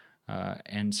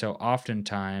 And so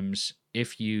oftentimes,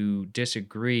 if you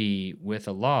disagree with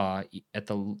a law at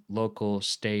the local,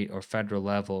 state, or federal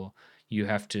level, you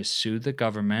have to sue the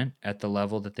government at the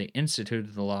level that they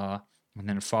instituted the law, and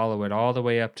then follow it all the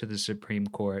way up to the Supreme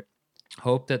Court,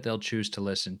 hope that they'll choose to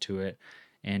listen to it,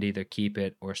 and either keep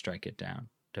it or strike it down,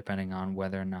 depending on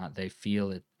whether or not they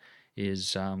feel it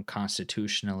is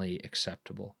constitutionally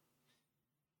acceptable.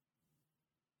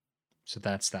 So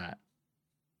that's that.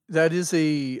 That is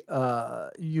you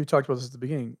talked about this at the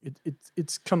beginning.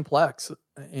 It's complex,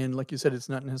 and like you said, it's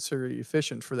not necessarily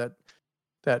efficient for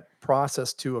that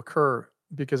process to occur,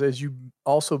 because as you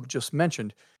also just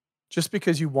mentioned, just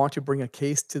because you want to bring a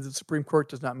case to the Supreme Court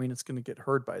does not mean it's going to get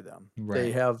heard by them. Right.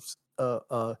 They have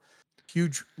a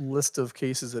huge list of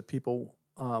cases that people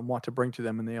want to bring to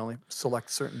them, and they only select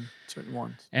certain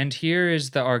ones. And here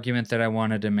is the argument that I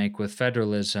wanted to make with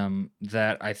federalism,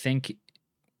 that I think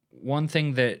one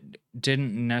thing that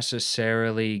didn't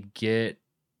necessarily get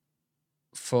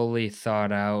fully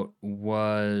thought out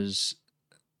was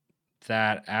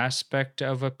that aspect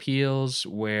of appeals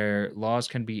where laws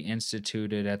can be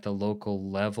instituted at the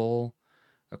local level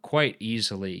quite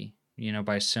easily,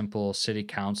 by simple city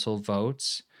council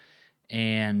votes,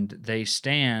 and they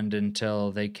stand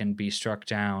until they can be struck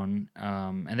down,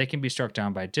 and they can be struck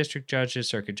down by district judges,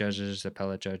 circuit judges,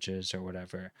 appellate judges, or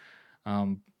whatever.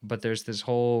 But there's this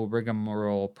whole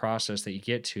rigmarole process that you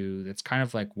get to that's kind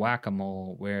of like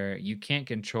whack-a-mole, where you can't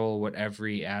control what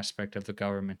every aspect of the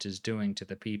government is doing to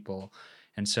the people.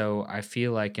 And so I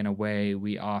feel like, in a way,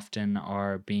 we often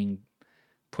are being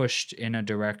pushed in a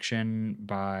direction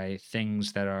by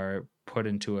things that are put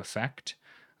into effect,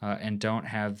 and don't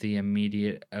have the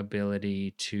immediate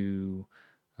ability to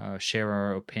share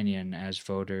our opinion as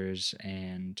voters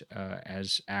and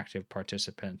as active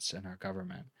participants in our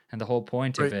government. And the whole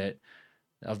point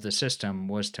of the system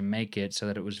was to make it so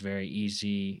that it was very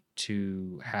easy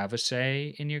to have a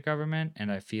say in your government.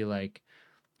 And I feel like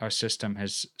our system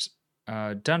has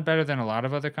done better than a lot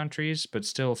of other countries, but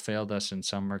still failed us in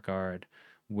some regard,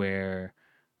 where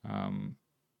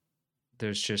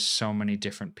there's just so many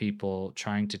different people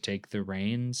trying to take the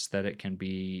reins that it can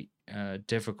be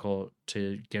difficult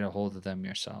to get a hold of them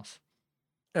yourself.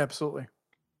 Absolutely.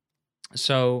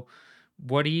 So,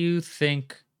 what do you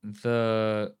think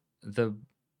the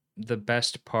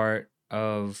best part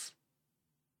of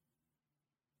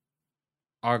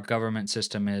our government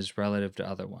system is relative to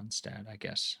other ones, Dad? I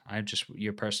guess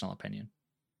your personal opinion.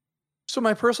 So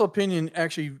my personal opinion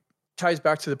actually ties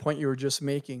back to the point you were just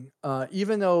making.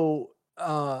 Even though,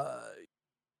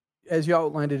 as you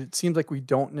outlined it seems like we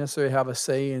don't necessarily have a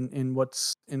say in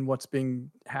what's being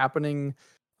happening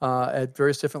at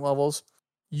various different levels.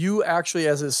 You actually,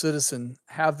 as a citizen,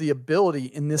 have the ability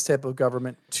in this type of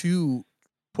government to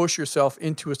push yourself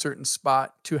into a certain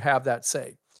spot to have that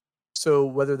say. So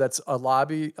whether that's a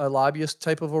lobbyist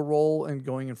type of a role and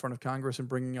going in front of Congress and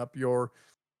bringing up your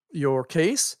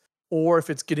case, or if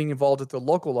it's getting involved at the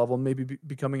local level, maybe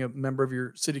becoming a member of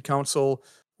your city council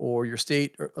or your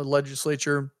state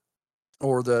legislature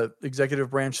or the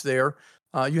executive branch there,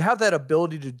 you have that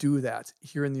ability to do that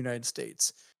here in the United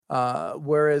States.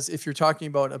 Whereas if you're talking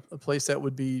about a place that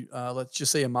would be, let's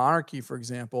just say a monarchy, for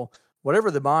example,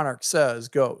 whatever the monarch says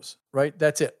goes, right?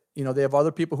 That's it. They have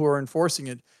other people who are enforcing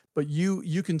it, but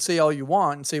you can say all you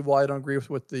want and say, well, I don't agree with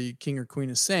what the king or queen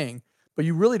is saying, but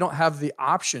you really don't have the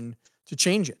option to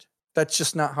change it. That's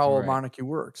just not how a monarchy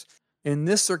works. In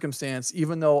this circumstance,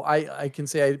 even though I can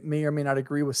say I may or may not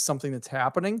agree with something that's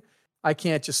happening, I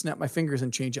can't just snap my fingers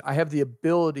and change it. I have the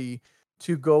ability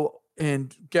to go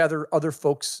and gather other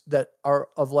folks that are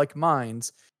of like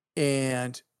minds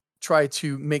and try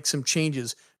to make some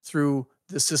changes through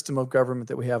the system of government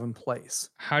that we have in place.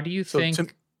 How do you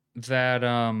think that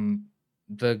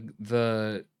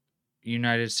the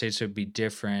United States would be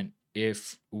different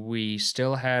if we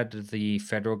still had the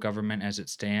federal government as it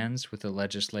stands, with a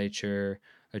legislature,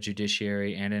 a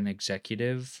judiciary, and an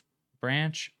executive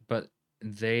branch, but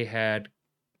they had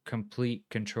complete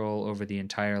control over the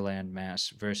entire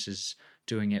landmass versus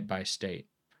doing it by state?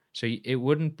 So it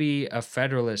wouldn't be a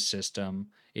federalist system.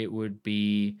 It would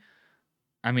be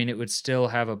I mean, it would still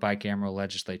have a bicameral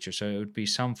legislature, so it would be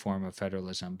some form of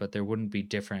federalism, but there wouldn't be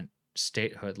different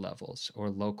statehood levels or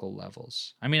local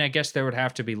levels. I mean, I guess there would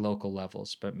have to be local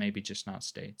levels, but maybe just not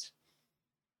states.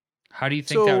 How do you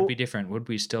think that would be So different? Would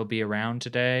we still be around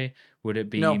today? Would it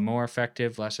be no, more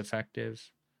effective, less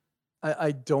effective?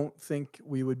 I don't think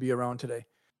we would be around today.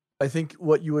 I think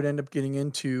what you would end up getting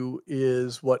into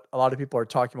is what a lot of people are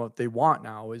talking about they want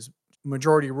now is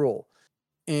majority rule.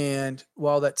 And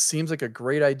while that seems like a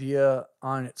great idea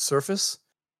on its surface,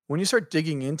 when you start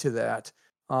digging into that,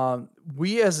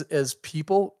 we as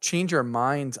people change our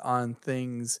minds on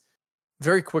things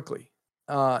very quickly.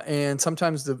 And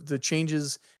sometimes the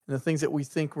changes and the things that we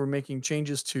think we're making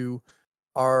changes to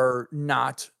are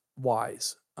not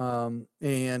wise.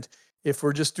 And if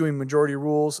we're just doing majority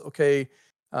rules, okay,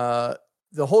 uh,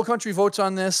 the whole country votes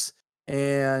on this,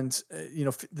 and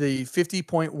the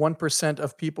 50.1%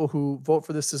 of people who vote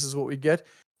for this is what we get.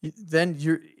 Then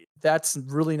that's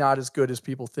really not as good as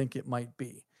people think it might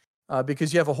be,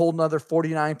 because you have a whole nother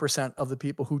 49% of the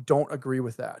people who don't agree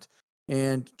with that.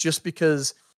 And just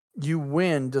because you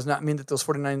win does not mean that those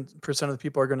 49% of the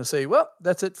people are going to say, well,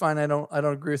 that's it, fine, I don't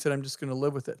agree with it, I'm just going to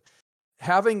live with it.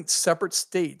 Having separate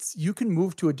states, you can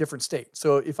move to a different state.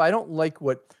 So if I don't like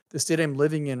what the state I'm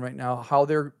living in right now, how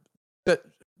their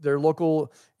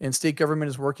local and state government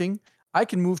is working, I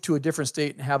can move to a different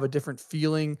state and have a different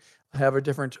feeling, have a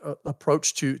different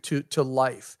approach to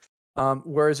life.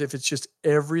 Whereas if it's just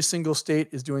every single state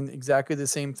is doing exactly the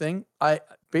same thing, I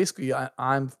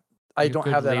You don't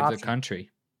could have that leave the option. country.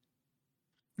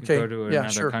 You go Okay, to yeah,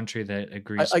 another sure. country that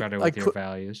agrees I better I with your could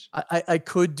values. I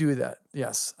could do that.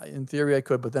 Yes, in theory I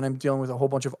could, but then I'm dealing with a whole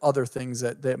bunch of other things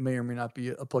that may or may not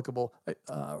be applicable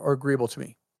or agreeable to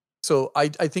me. So I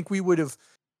think we would have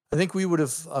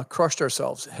crushed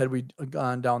ourselves had we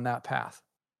gone down that path.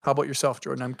 How about yourself,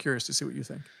 Jordan? I'm curious to see what you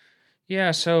think. Yeah,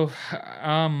 so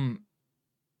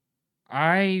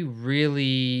I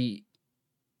really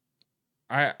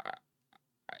I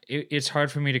it's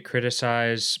hard for me to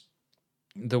criticize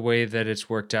the way that it's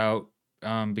worked out,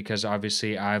 because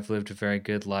obviously I've lived a very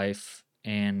good life,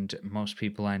 and most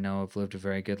people I know have lived a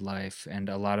very good life, and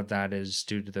a lot of that is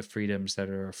due to the freedoms that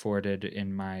are afforded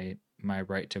in my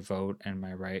right to vote and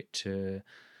my right to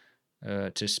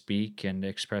speak and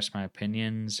express my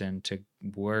opinions and to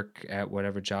work at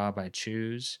whatever job I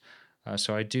choose.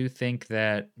 So I do think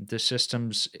that the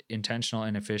system's intentional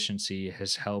inefficiency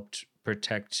has helped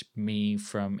protect me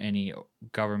from any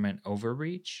government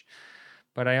overreach.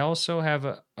 But I also have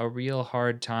a real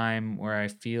hard time where I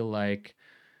feel like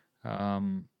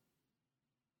um,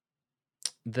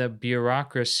 the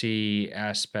bureaucracy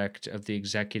aspect of the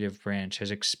executive branch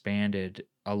has expanded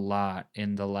a lot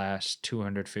in the last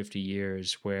 250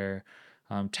 years, where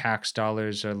tax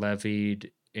dollars are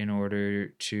levied in order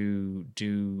to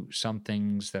do some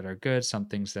things that are good, some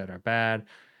things that are bad,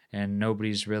 and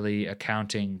nobody's really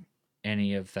accounting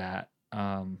any of that,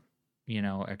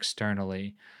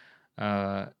 externally.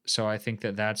 So I think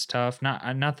that that's tough.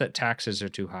 Not that taxes are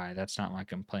too high. That's not my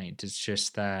complaint. It's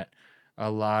just that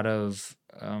a lot of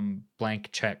blank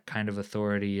check kind of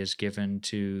authority is given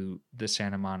to the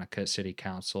Santa Monica City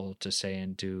Council to say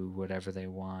and do whatever they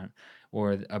want,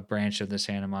 or a branch of the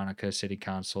Santa Monica City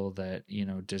Council that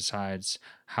decides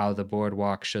how the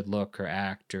boardwalk should look or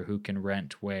act, or who can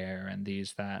rent where, and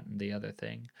these, that, and the other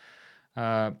thing.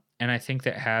 And I think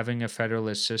that having a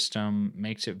federalist system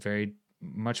makes it very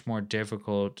much more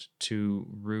difficult to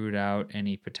root out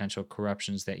any potential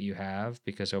corruptions that you have,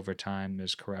 because over time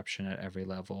there's corruption at every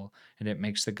level, and it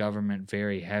makes the government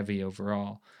very heavy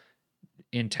overall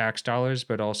in tax dollars,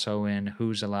 but also in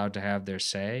who's allowed to have their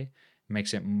say. It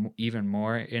makes it even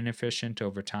more inefficient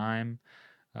over time.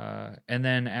 And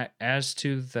then as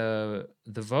to the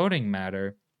voting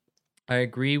matter, I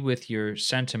agree with your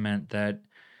sentiment that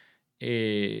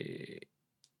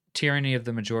tyranny of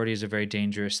the majority is a very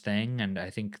dangerous thing, and I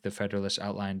think the Federalists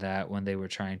outlined that when they were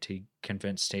trying to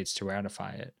convince states to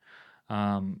ratify it,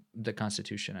 the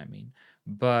Constitution, I mean.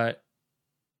 But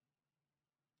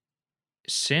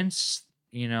since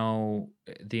the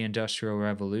Industrial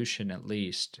Revolution, at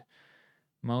least,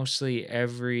 mostly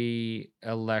every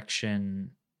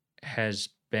election has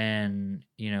been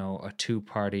a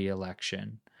two-party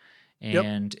election. Yep.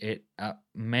 And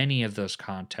many of those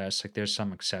contests, like there's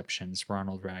some exceptions,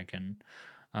 Ronald Reagan,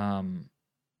 um,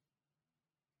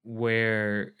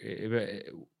 where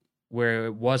it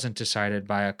wasn't decided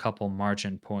by a couple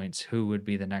margin points who would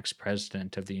be the next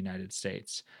president of the United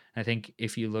States. I think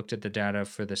if you looked at the data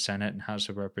for the Senate and House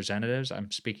of Representatives, I'm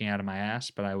speaking out of my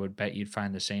ass, but I would bet you'd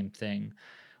find the same thing,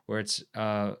 where it's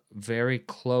very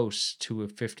close to a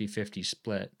 50-50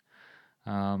 split.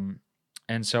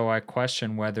 And so I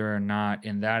question whether or not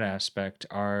in that aspect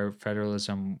our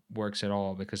federalism works at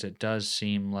all, because it does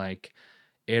seem like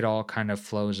it all kind of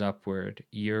flows upward.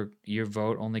 Your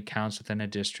vote only counts within a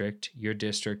district. Your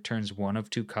district turns one of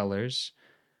two colors,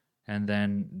 and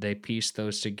then they piece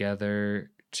those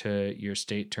together to your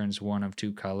state turns one of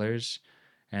two colors,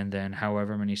 and then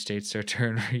however many states there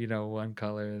turn, one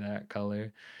color, that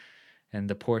color, and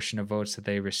the portion of votes that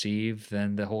they receive,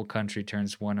 then the whole country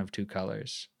turns one of two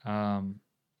colors.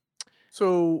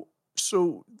 So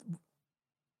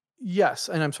yes,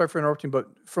 and I'm sorry for interrupting, but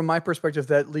from my perspective,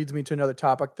 that leads me to another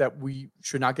topic that we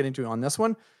should not get into on this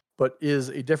one, but is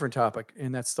a different topic,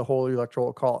 and that's the whole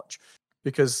electoral college.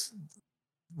 Because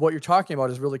what you're talking about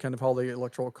is really kind of how the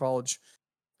electoral college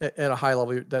at a high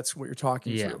level, that's what you're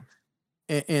talking through.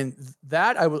 And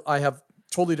that I have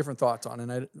totally different thoughts on.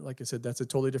 And like I said, that's a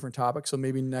totally different topic. So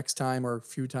maybe next time or a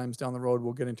few times down the road,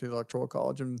 we'll get into the electoral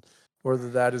college and whether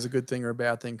that is a good thing or a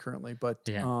bad thing currently. But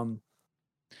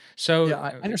So yeah,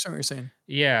 I understand what you're saying.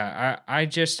 Yeah,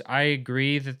 I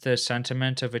agree that the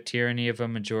sentiment of a tyranny of a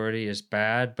majority is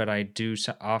bad, but I do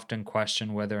often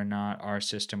question whether or not our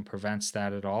system prevents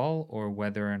that at all, or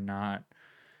whether or not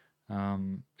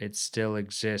it still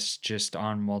exists just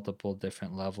on multiple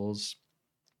different levels.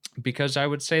 Because I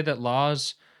would say that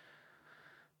laws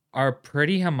are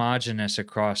pretty homogenous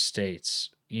across states.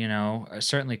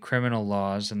 Certainly criminal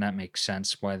laws, and that makes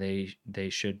sense why they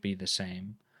should be the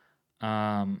same.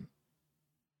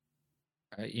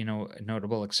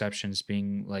 Notable exceptions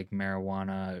being like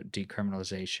marijuana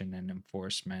decriminalization and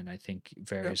enforcement, I think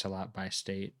varies a lot by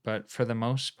state. But for the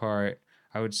most part,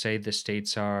 I would say the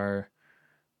states are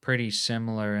pretty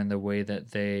similar in the way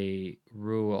that they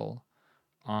rule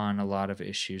on a lot of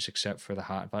issues, except for the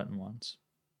hot button ones.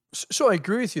 So I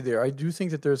agree with you there. I do think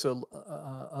that there's a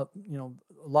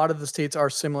lot of the states are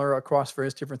similar across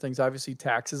various different things. Obviously,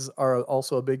 taxes are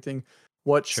also a big thing.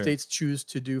 What states choose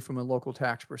to do from a local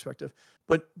tax perspective.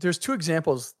 But there's two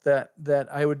examples that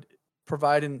I would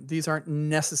provide, and these aren't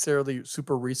necessarily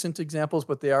super recent examples,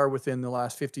 but they are within the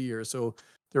last 50 years. So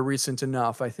they're recent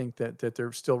enough, I think, that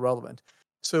they're still relevant.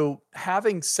 So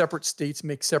having separate states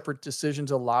make separate decisions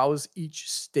allows each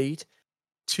state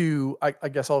to, I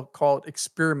guess I'll call it,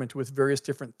 experiment with various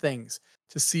different things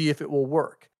to see if it will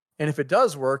work. And if it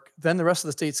does work, then the rest of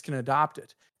the states can adopt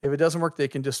it. If it doesn't work, they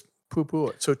can just poo-poo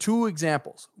it. So two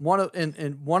examples, one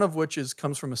of which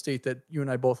comes from a state that you and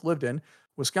I both lived in,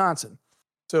 Wisconsin.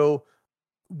 So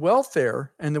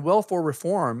welfare and the welfare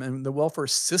reform and the welfare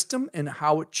system and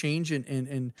how it changed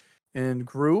and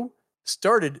grew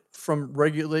started from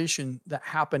regulation that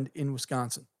happened in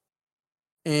Wisconsin.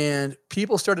 And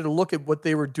people started to look at what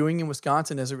they were doing in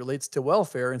Wisconsin as it relates to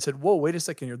welfare and said, whoa, wait a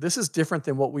second here. This is different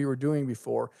than what we were doing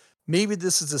before. Maybe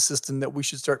this is a system that we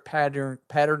should start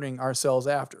patterning ourselves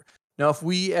after. Now, if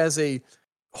we as a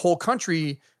whole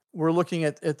country were looking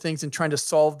at things and trying to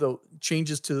solve the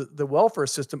changes to the welfare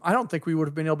system, I don't think we would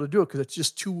have been able to do it because it's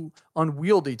just too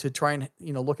unwieldy to try and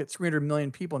look at 300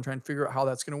 million people and try and figure out how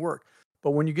that's going to work.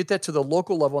 But when you get that to the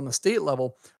local level and the state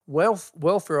level,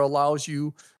 welfare allows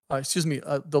you,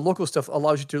 the local stuff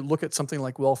allows you to look at something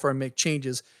like welfare and make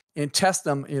changes and test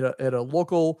them at a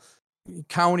local,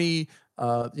 county,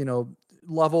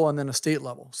 level and then a state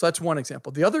level. So that's one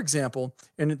example. The other example,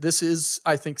 and this is,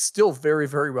 I think, still very,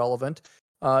 very relevant,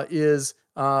 is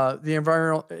the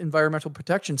environmental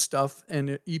protection stuff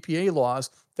and EPA laws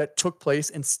that took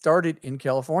place and started in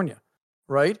California,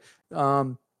 right?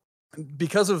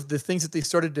 Because of the things that they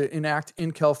started to enact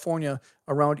in California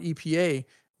around EPA,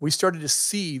 we started to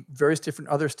see various different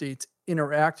other states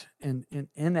interact and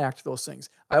enact those things.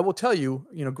 I will tell you,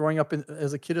 growing up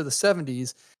as a kid of the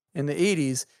 70s and the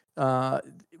 80s,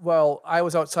 while I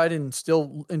was outside and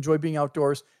still enjoy being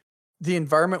outdoors, the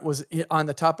environment was on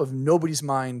the top of nobody's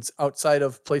minds outside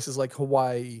of places like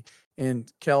Hawaii and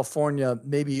California,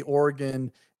 maybe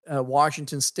Oregon,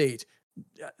 Washington State.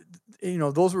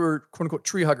 Those were quote unquote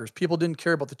tree huggers. People didn't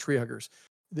care about the tree huggers.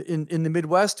 In the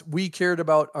Midwest, we cared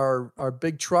about our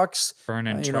big trucks,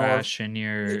 burning trash in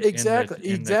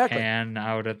the can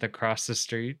out across the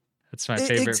street. That's my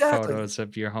favorite photos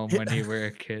of your home when you were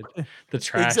a kid. The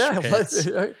trash pits.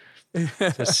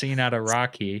 It's a scene out of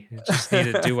Rocky. You just need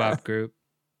a doo-wop group.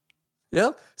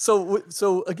 Yeah.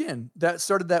 So again, that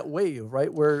started that wave,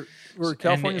 right? Where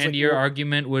California. And your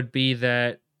argument would be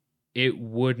that it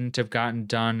wouldn't have gotten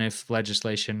done if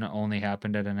legislation only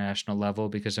happened at a national level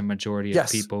because a majority of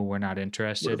people were not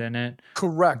interested in it.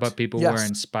 Correct. But people were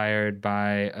inspired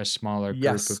by a smaller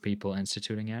group of people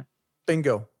instituting it.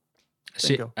 Bingo.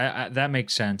 See, that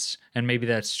makes sense. And maybe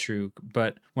that's true.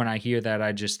 But when I hear that,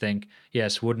 I just think,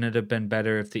 yes, wouldn't it have been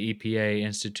better if the EPA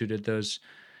instituted those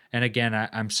And again,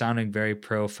 I'm sounding very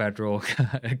pro-federal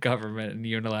government and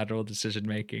unilateral decision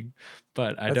making,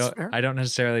 but That's fair. I don't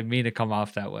necessarily mean to come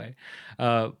off that way.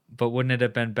 But wouldn't it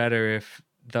have been better if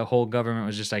the whole government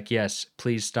was just like, yes,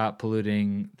 please stop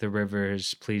polluting the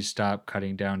rivers, please stop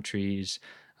cutting down trees,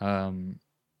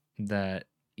 that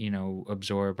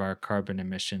absorb our carbon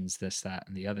emissions, this, that,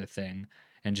 and the other thing,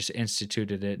 and just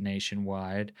instituted it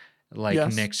nationwide, like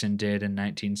Yes. Nixon did in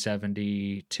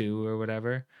 1972 or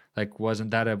whatever. Like,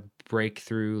 wasn't that a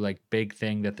breakthrough, like, big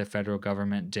thing that the federal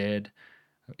government did,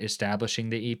 establishing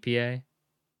the EPA?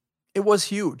 It was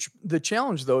huge. The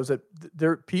challenge, though, is that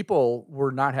their people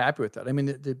were not happy with that. I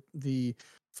mean, the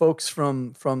folks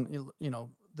from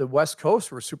the West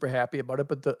Coast were super happy about it,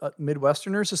 but the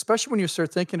Midwesterners, especially when you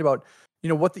start thinking about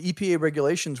what the EPA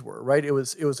regulations were, right? It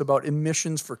was about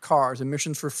emissions for cars,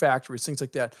 emissions for factories, things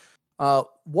like that.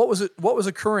 What was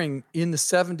occurring in the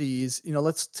 70s?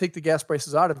 Let's take the gas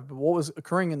prices out of it, but what was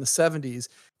occurring in the 70s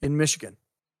in Michigan?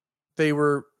 They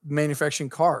were manufacturing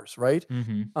cars, right?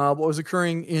 Mm-hmm. What was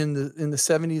occurring in the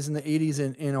 70s and the 80s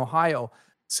in Ohio?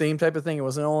 Same type of thing. It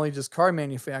wasn't only just car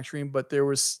manufacturing, but there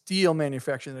was steel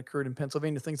manufacturing that occurred in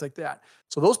Pennsylvania, things like that.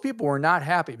 So those people were not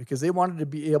happy because they wanted to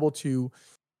be able to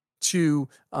do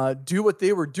what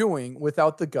they were doing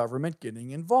without the government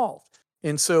getting involved.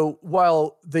 And so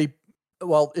while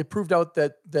it proved out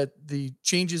that the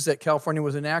changes that California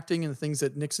was enacting and the things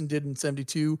that Nixon did in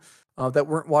 72 that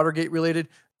weren't Watergate related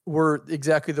were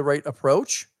exactly the right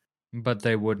approach, But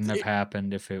they wouldn't have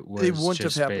happened if it they was wouldn't have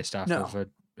just happened. based off No, of a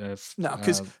no,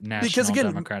 because national again,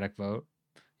 Democratic vote.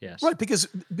 Yes. right,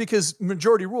 because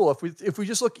majority rule. If we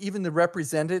just look even the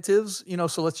representatives,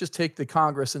 so let's just take the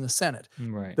Congress and the Senate.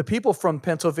 Right. The people from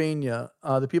Pennsylvania,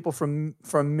 the people from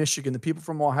Michigan, the people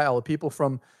from Ohio, the people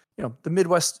from the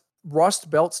Midwest Rust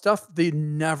Belt stuff, they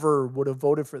never would have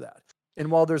voted for that.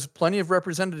 And while there's plenty of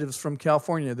representatives from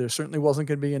California, there certainly wasn't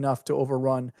going to be enough to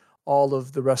overrun all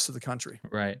of the rest of the country.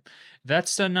 Right.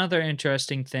 That's another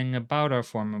interesting thing about our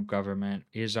form of government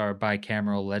is our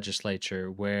bicameral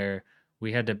legislature, where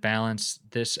we had to balance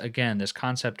this again, this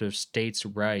concept of states'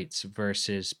 rights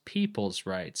versus people's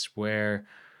rights, where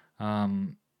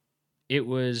it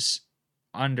was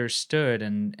understood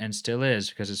and still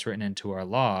is because it's written into our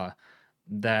law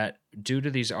that due to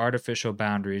these artificial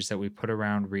boundaries that we put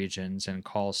around regions and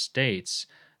call states,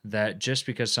 that just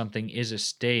because something is a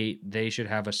state, they should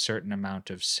have a certain amount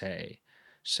of say.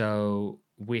 So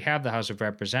we have the House of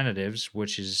Representatives,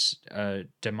 which is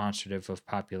demonstrative of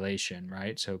population,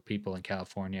 right? So people in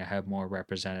California have more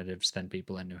representatives than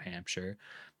people in New Hampshire.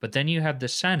 But then you have the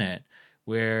Senate,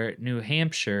 where New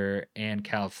Hampshire and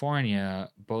California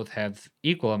both have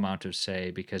equal amount of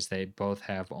say because they both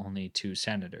have only 2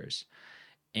 senators.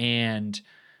 And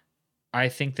I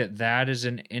think that is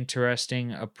an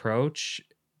interesting approach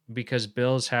because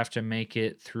bills have to make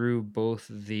it through both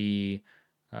the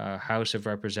House of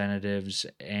Representatives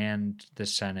and the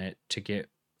Senate to get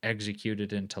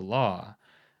executed into law.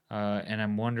 And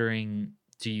I'm wondering,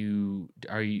 do you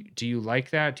like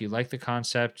that? Do you like the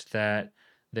concept that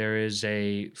there is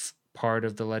a part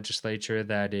of the legislature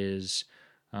that is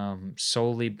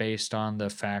solely based on the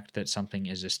fact that something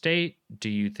is a state? Do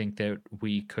you think that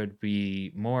we could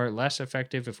be more or less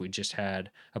effective if we just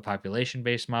had a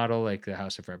population-based model like the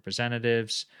House of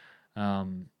Representatives?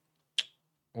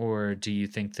 Or do you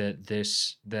think that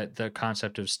the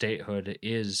concept of statehood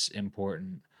is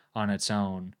important on its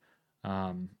own?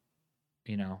 What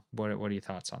are your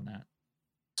thoughts on that?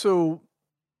 So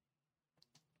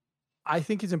I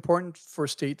think it's important for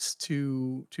states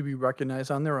to be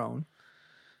recognized on their own.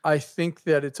 I think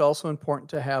that it's also important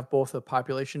to have both a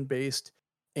population based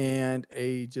and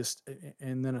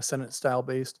and then a Senate style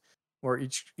based, where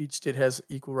each state has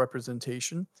equal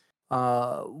representation.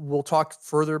 We'll talk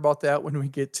further about that when we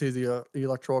get to the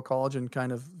electoral college and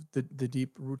kind of the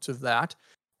deep roots of that.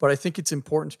 But I think it's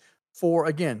important for,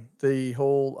 again, the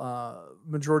whole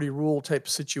majority rule type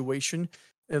situation.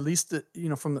 At least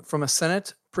from a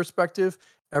Senate perspective,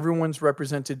 everyone's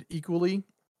represented equally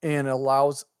and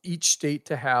allows each state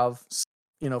to have,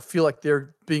 feel like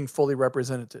they're being fully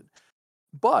represented.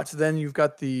 But then you've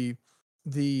got the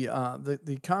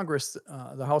Congress,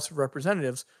 the House of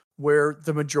Representatives, where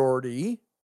the majority,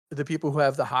 the people who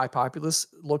have the high populous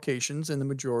locations and the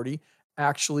majority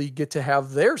actually get to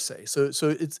have their say. So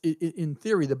it's in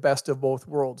theory the best of both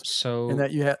worlds, and So,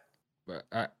 that you have.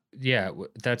 yeah,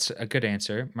 that's a good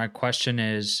answer. My question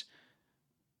is,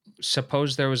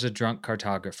 suppose there was a drunk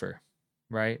cartographer,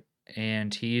 right?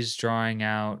 And he's drawing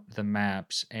out the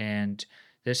maps, and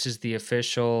this is the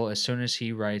official, as soon as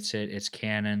he writes it, it's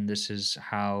canon. This is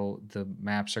how the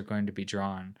maps are going to be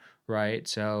drawn, right?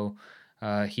 So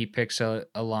He picks a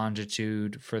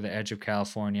longitude for the edge of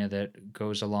California that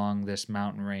goes along this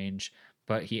mountain range,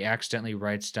 but he accidentally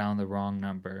writes down the wrong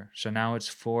number. So now it's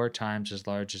 4 times as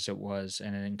large as it was,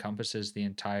 and it encompasses the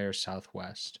entire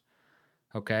Southwest.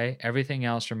 Okay, everything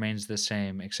else remains the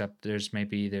same except there's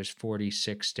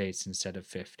 46 states instead of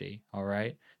 50. All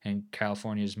right, and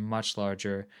California is much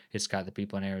larger. It's got the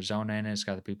people in Arizona in it. It's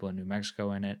got the people in New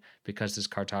Mexico in it because this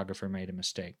cartographer made a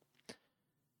mistake.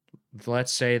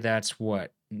 Let's say that's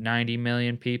what, 90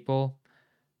 million people.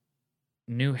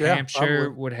 New Yeah, Hampshire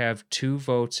probably. would have 2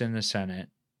 votes in the Senate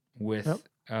with Yep.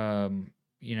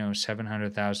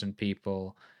 700,000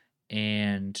 people,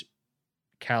 and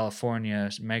California,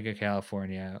 mega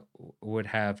California, would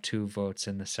have 2 votes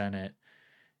in the Senate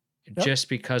Yep. just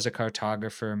because a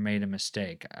cartographer made a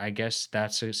mistake. I guess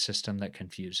that's a system that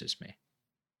confuses me.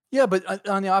 Yeah, but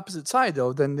on the opposite side,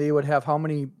 though, then they would have how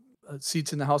many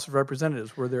seats in the House of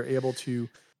Representatives where they're able to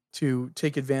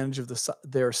take advantage of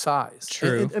their size?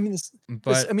 True. I mean,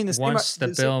 But the same. once the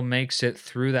bill makes it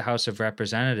through the House of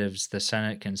Representatives, the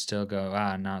Senate can still go,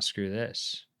 nah, screw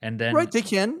this. And then Right, they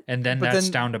can. And then but that's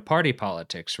then, down to party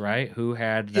politics, right? Who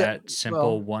had yeah, that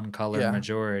simple well, one color yeah.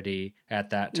 majority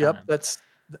at that Yep, time? that's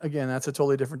a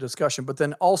totally different discussion. But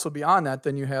then also beyond that,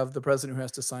 then you have the president who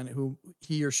has to sign it, who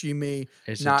he or she may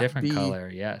It's a not different be.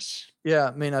 color, yes. Yeah,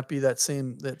 it may not be that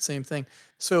same thing.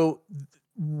 So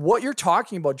what you're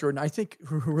talking about, Jordan, I think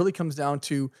really comes down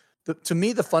to to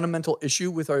me, the fundamental issue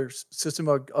with our system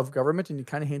of government, and you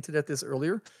kind of hinted at this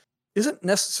earlier, isn't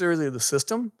necessarily the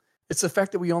system. It's the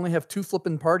fact that we only have 2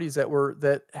 flipping parties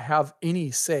that have any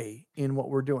say in what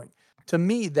we're doing. To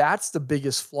me, that's the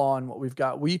biggest flaw in what we've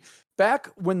got. Back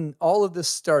when all of this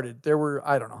started, there were,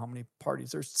 I don't know how many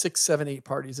parties. There's 6, 7, 8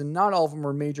 parties, and not all of them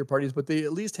were major parties, but they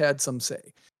at least had some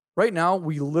say. Right now,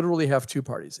 we literally have 2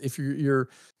 parties. If you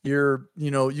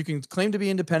can claim to be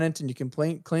independent and you can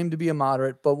claim to be a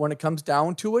moderate, but when it comes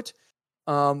down to it,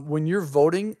 when you're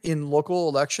voting in local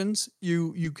elections,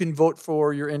 you can vote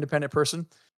for your independent person,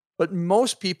 but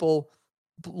most people,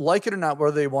 like it or not,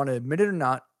 whether they want to admit it or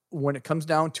not, when it comes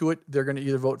down to it, they're going to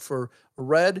either vote for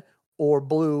red or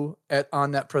blue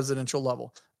on that presidential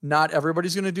level. Not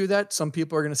everybody's going to do that. Some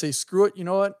people are going to say, screw it. You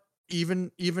know what?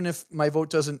 Even if my vote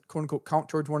doesn't quote unquote count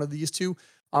towards one of these 2,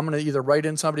 I'm going to either write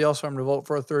in somebody else or I'm going to vote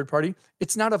for a third party.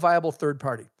 It's not a viable third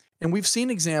party. And we've seen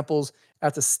examples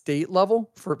at the state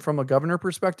level from a governor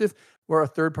perspective where a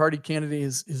third party candidate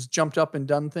has jumped up and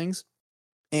done things.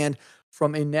 And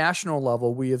from a national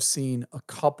level, we have seen a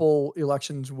couple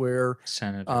elections where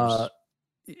senators.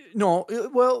 No,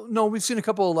 we've seen a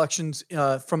couple of elections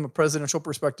from a presidential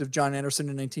perspective. John Anderson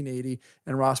in 1980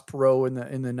 and Ross Perot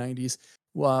in the 90s,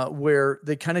 where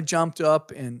they kind of jumped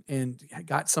up and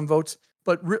got some votes.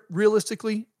 But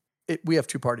realistically, we have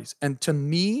 2 parties, and to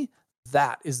me,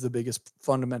 that is the biggest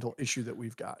fundamental issue that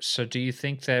we've got. So do you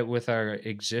think that with our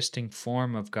existing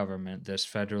form of government, this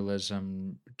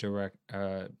federalism,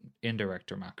 indirect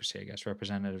democracy, I guess,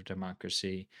 representative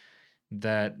democracy,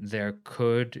 that there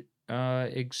could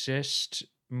exist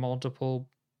multiple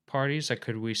parties? Like,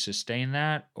 could we sustain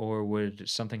that, or would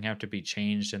something have to be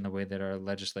changed in the way that our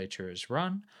legislature is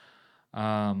run?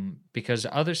 Because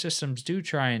other systems do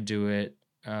try and do it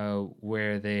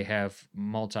where they have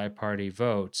multi-party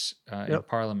votes in Yep.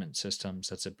 parliament systems.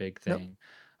 That's a big Yep. thing.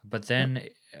 But then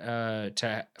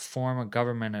to form a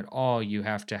government at all, you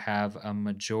have to have a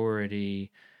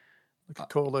majority Like a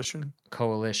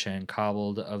coalition.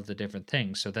 cobbled of the different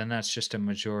things. So then that's just a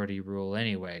majority rule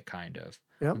anyway, kind of.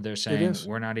 Yep, They're it saying is.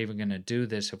 we're not even going to do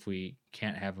this if we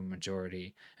can't have a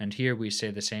majority. And here we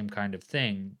say the same kind of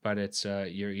thing, but it's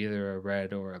you're either a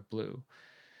red or a blue.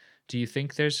 Do you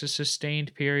think there's a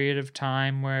sustained period of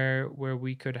time where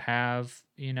we could have,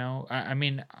 I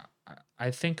mean,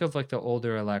 I think of like the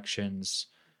older elections.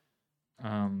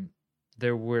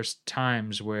 There were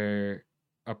times where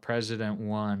a president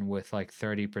won with like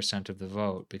 30% of the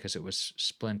vote because it was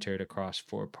splintered across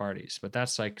 4 parties. But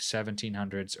that's like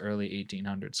 1700s, early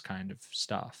 1800s kind of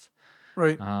stuff.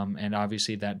 Right. And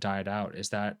obviously that died out. Is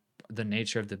that the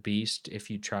nature of the beast? If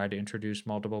you try to introduce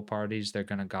multiple parties, they're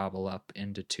going to gobble up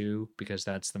into 2 because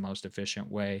that's the most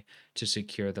efficient way to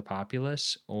secure the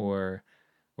populace? Or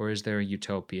is there a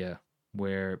utopia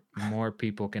where more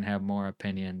people can have more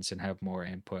opinions and have more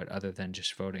input other than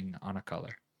just voting on a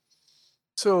color?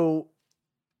 So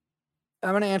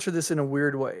I'm going to answer this in a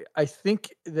weird way. I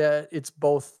think that it's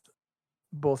both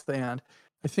and.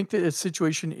 I think that the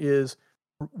situation is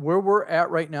where we're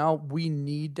at right now. We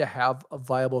need to have a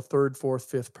viable third, fourth,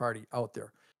 fifth party out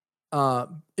there.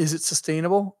 Is it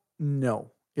sustainable?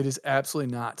 No, it is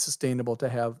absolutely not sustainable to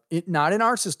have it. Not in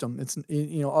our system. It's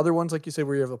other ones like you said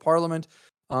where you have a parliament.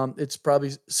 It's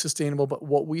probably sustainable, but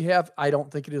what we have, I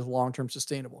don't think it is long-term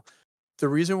sustainable. The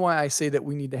reason why I say that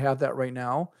we need to have that right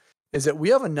now is that we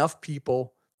have enough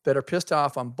people that are pissed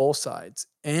off on both sides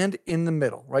and in the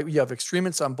middle, right? You have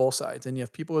extremists on both sides and you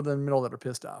have people in the middle that are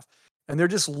pissed off. And they're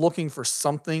just looking for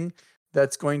something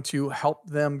that's going to help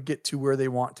them get to where they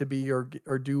want to be or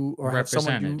have someone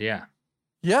Represented, do. yeah.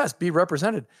 Yes, be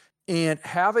represented. And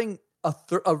having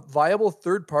a viable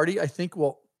third party, I think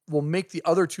will make the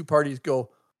other two parties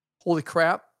go, holy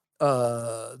crap,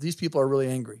 these people are really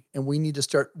angry and we need to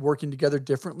start working together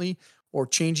differently or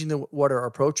changing what our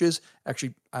approach is.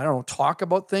 Actually, I don't know, talk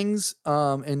about things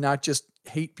and not just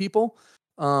hate people.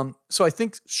 So I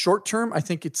think short term, I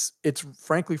think it's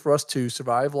frankly for us to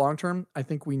survive long term. I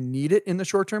think we need it in the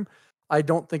short term. I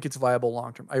don't think it's viable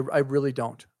long term. I really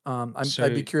don't.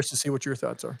 I'd be curious to see what your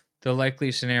thoughts are. The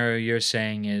likely scenario you're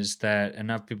saying is that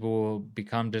enough people will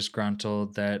become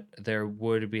disgruntled that there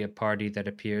would be a party that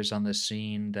appears on the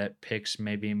scene that picks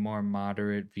maybe more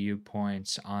moderate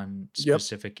viewpoints on Yep.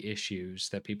 specific issues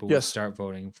that people will Yes. start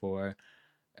voting for.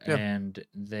 Yep. And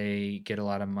they get a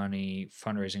lot of money,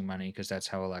 fundraising money, because that's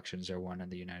how elections are won in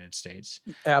the United States.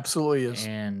 Absolutely is.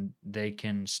 And they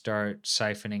can start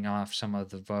siphoning off some of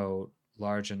the vote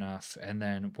large enough. And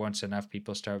then once enough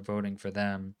people start voting for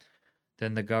them,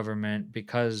 then the government,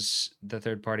 because the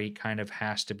third party kind of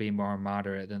has to be more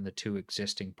moderate than the two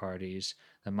existing parties,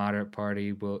 the moderate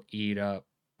party will eat up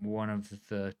one of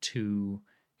the two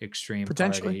extreme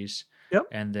Potentially. parties. Yep.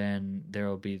 And then there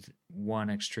will be one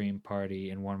extreme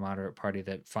party and one moderate party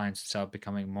that finds itself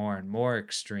becoming more and more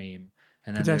extreme.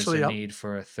 And then there's a need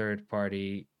for a third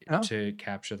party to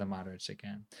capture the moderates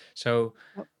again. So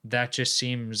that just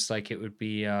seems like it would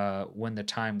be when the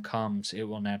time comes, it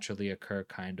will naturally occur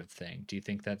kind of thing. Do you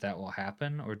think that will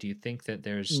happen? Or do you think that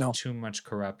there's too much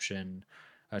corruption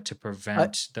to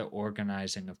prevent the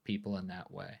organizing of people in that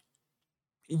way?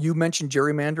 You mentioned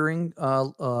gerrymandering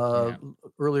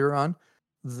earlier on.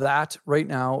 That right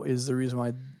now is the reason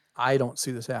why I don't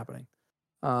see this happening.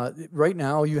 Right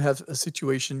now, you have a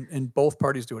situation, and both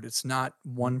parties do it. It's not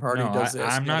one party does this.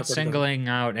 I'm not singling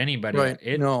out anybody. Right.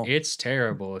 It's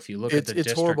terrible if you look at the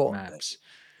district horrible. maps.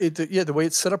 The way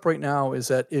it's set up right now is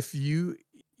that if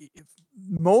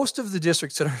most of the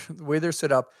districts that are the way they're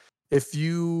set up, if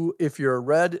you're a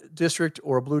red district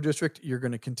or a blue district, you're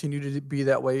going to continue to be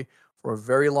that way for a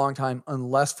very long time,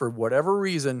 unless for whatever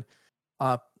reason,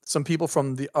 some people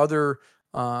from the other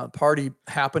party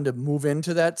happen to move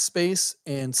into that space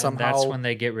and somehow. And that's when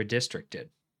they get redistricted.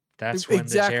 That's when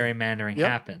the gerrymandering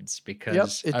happens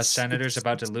because a senator's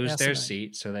about to lose their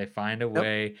seat, so they find a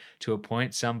way to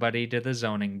appoint somebody to the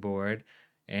zoning board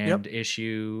and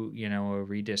issue, a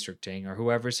redistricting, or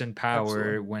whoever's in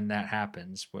power when that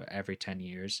happens every 10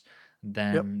 years,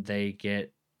 then they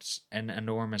get an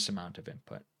enormous amount of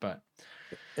input. But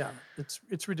yeah,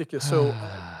 it's ridiculous. So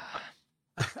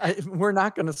we're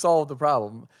not going to solve the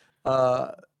problem.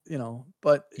 But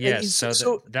yes,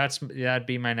 so that'd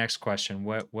be my next question.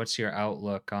 What's your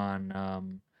outlook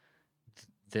on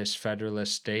this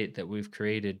federalist state that we've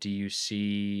created? Do you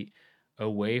see a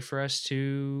way for us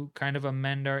to kind of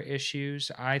amend our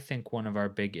issues? I think one of our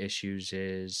big issues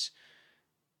is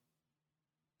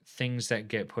things that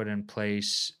get put in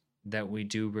place that we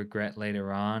do regret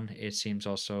later on. It seems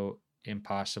also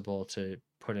impossible to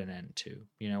put an end to.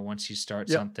 Once you start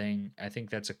something, I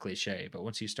think that's a cliche, but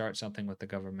once you start something with the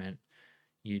government,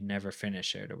 you never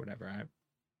finish it or whatever.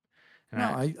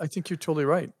 I think you're totally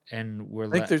right. And I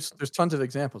think there's tons of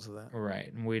examples of that.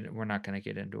 Right. And we're not going to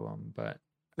get into them, but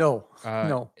no,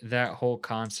 that whole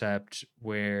concept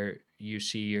where you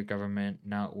see your government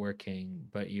not working,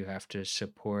 but you have to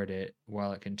support it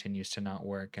while it continues to not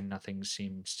work and nothing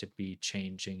seems to be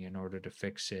changing in order to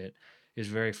fix it is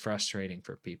very frustrating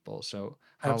for people. So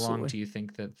how long do you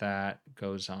think that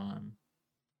goes on?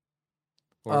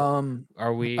 Or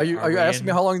are you asking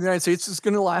me how long the United States is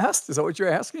going to last? Is that what you're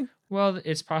asking? Well,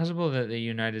 it's possible that the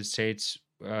United States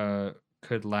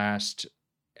could last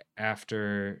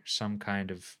after some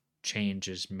kind of change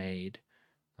is made.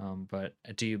 But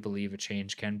do you believe a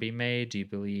change can be made? Do you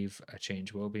believe a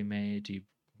change will be made? Do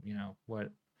you know what?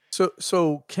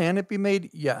 So can it be made?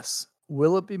 Yes.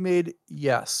 Will it be made?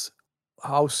 Yes.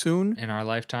 How soon? In our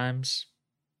lifetimes?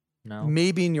 No.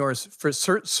 Maybe in yours. For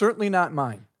certainly not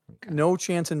mine. Okay. No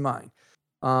chance in mine.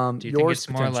 Do you think it's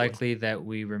more likely that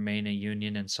we remain a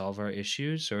union and solve our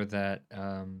issues, or that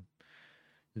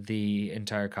the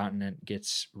entire continent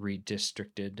gets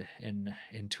redistricted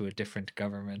into a different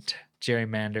government,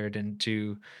 gerrymandered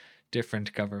into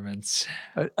different governments?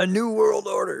 A new world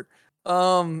order.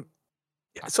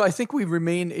 So I think we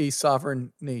remain a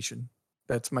sovereign nation.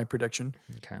 That's my prediction.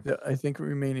 Okay. I think we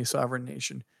remain a sovereign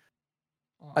nation.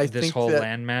 This whole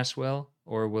landmass will,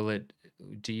 or will it?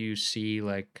 Do you see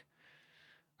like?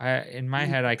 In my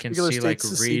head, I can particular see like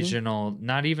states seceding? regional,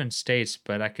 not even states,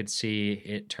 but I could see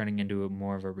it turning into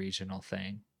more of a regional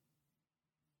thing.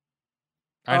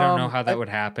 I don't know how that would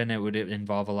happen. It would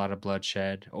involve a lot of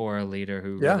bloodshed or a leader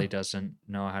who really doesn't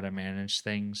know how to manage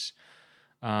things.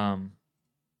 And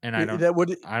I don't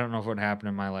know if it would happen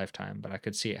in my lifetime, but I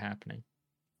could see it happening.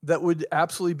 That would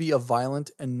absolutely be a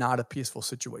violent and not a peaceful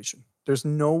situation. There's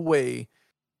no way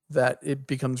that it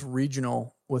becomes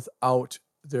regional without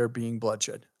there being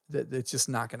bloodshed. That it's just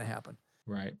not going to happen.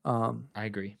 Right. I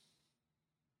agree.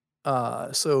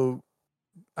 So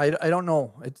I don't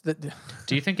know.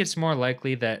 Do you think it's more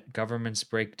likely that governments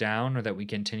break down, or that we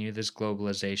continue this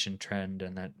globalization trend,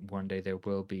 and that one day there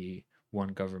will be one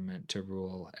government to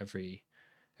rule every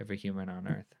human on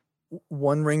Earth?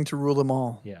 One ring to rule them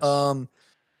all. Yes.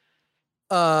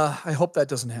 I hope that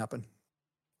doesn't happen.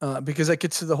 Because that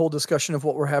gets to the whole discussion of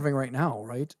what we're having right now,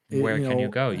 right? Where can you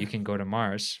go? You can go to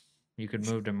Mars. You could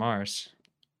move to Mars.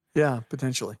 Yeah,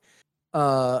 potentially.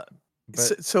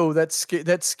 So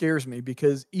that scares me,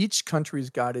 because each country's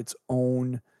got its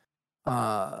own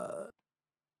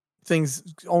things,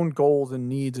 own goals and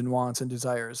needs and wants and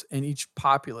desires, and each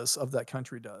populace of that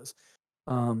country does.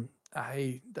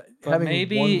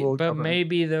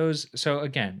 Maybe those. So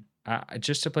again,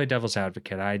 just to play devil's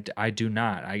advocate, I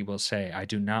will say I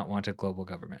do not want a global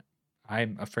government.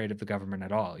 I'm afraid of the government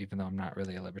at all, even though I'm not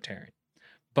really a libertarian.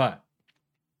 But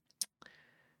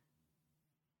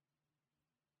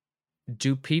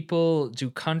do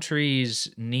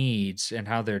countries' needs and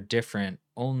how they're different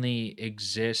only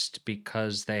exist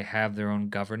because they have their own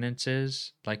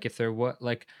governances? Like, if they're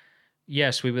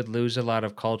yes, we would lose a lot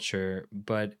of culture,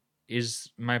 but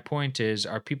my point is,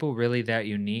 are people really that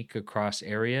unique across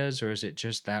areas, or is it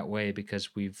just that way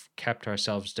because we've kept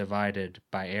ourselves divided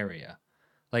by area?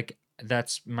 Like,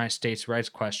 that's my states' rights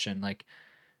question. Like,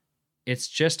 it's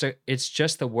just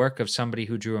the work of somebody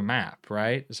who drew a map,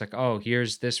 right? It's like, oh,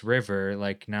 here's this river.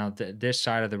 Like, now this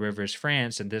side of the river is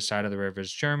France, and this side of the river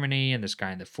is Germany. And this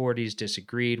guy in the 40s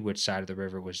disagreed which side of the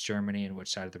river was Germany and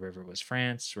which side of the river was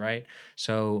France, right?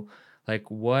 So, like,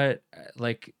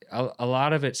 a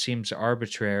lot of it seems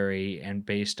arbitrary and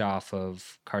based off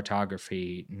of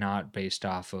cartography, not based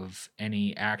off of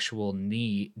any actual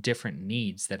different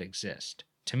needs that exist,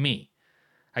 to me.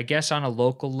 I guess on a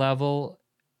local level,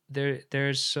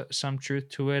 there's some truth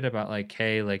to it about, like,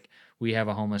 hey, like, we have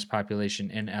a homeless population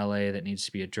in LA that needs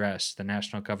to be addressed. The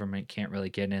national government can't really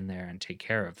get in there and take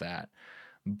care of that.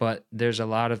 But there's a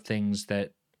lot of things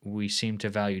that we seem to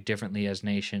value differently as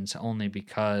nations only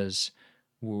because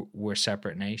we're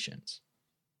separate nations.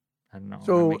 I don't know.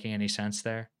 So, am I making any sense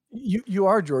there? You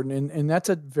are, Jordan, and that's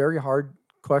a very hard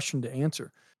question to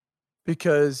answer,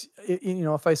 because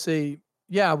if I say,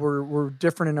 yeah, we're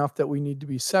different enough that we need to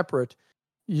be separate,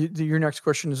 your next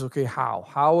question is, okay,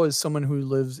 how is someone who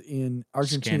lives in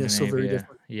Argentina so very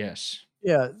different? Yes.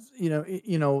 Yeah,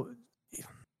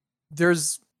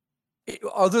 there's,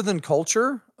 other than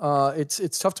culture,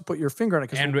 it's tough to put your finger on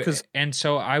it. And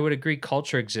so I would agree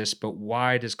culture exists, but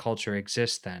why does culture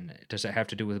exist then? Does it have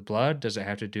to do with blood? Does it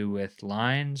have to do with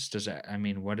lines?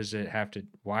 What does it have to,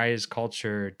 why is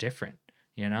culture different,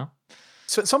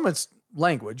 So some of it's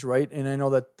language, right? And I know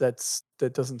that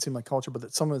doesn't seem like culture, but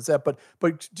that some of it's that.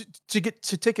 But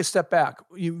to take a step back,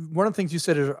 one of the things you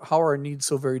said is, how are our needs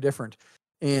so very different?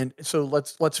 And so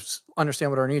let's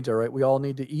understand what our needs are, right? We all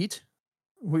need to eat.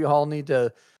 We all need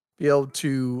to be able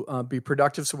to be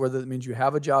productive. So whether that means you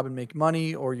have a job and make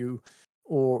money, or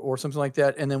or something like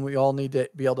that, and then we all need to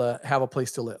be able to have a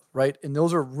place to live, right? And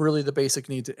those are really the basic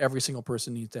needs that every single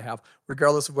person needs to have,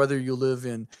 regardless of whether you live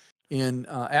in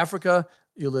Africa,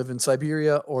 you live in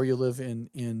Siberia, or you live in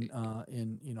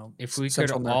if we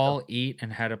Central could America. all eat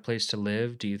and had a place to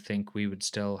live, do you think we would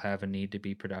still have a need to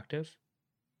be productive?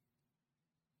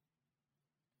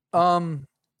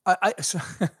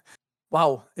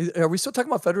 Wow, are we still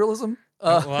talking about federalism?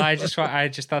 Well, I just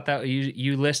thought that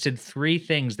you listed 3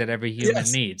 things that every human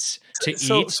needs: to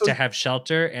eat, to have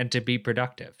shelter, and to be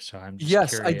productive. So I'm just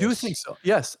curious. I do think so.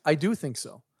 Yes, I do think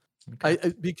so.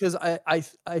 Okay. Because I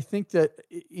think that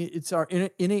it's our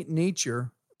innate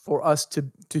nature for us to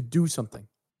do something,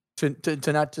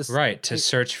 to not just to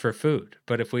search for food.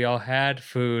 But if we all had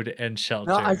food and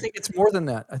shelter, no, I think it's more than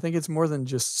that. I think it's more than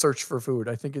just search for food.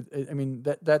 I think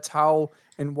that's how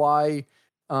and why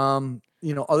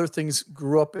other things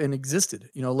grew up and existed.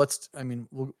 We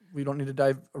don't need to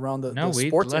dive around the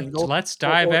sports angle. Let's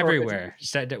dive everywhere.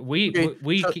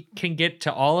 We can get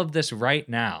to all of this right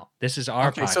now. This is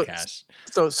our podcast.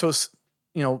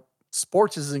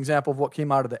 sports is an example of what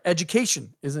came out of the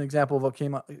education is an example of what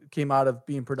came out of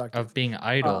being productive. Of being Uh,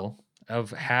 idle,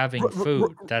 of having r- r-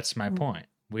 food. That's my r- point.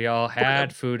 We all r-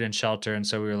 had food and shelter, and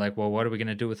so we were like, well, what are we going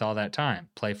to do with all that time?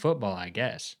 Play football, I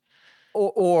guess.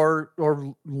 or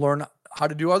learn how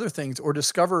to do other things or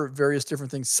discover various different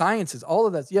things, sciences, all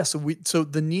of that. Yes. So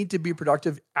the need to be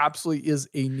productive absolutely is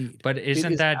a need. But It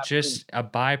isn't is that absolutely. just a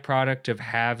byproduct of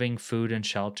having food and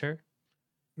shelter?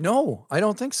 No, I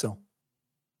don't think so.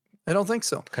 I don't think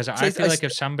so. Because So I feel like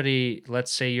if somebody,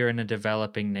 let's say you're in a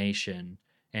developing nation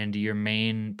and your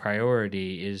main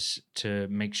priority is to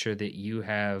make sure that you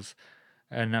have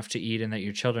enough to eat and that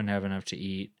your children have enough to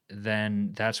eat,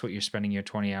 then that's what you're spending your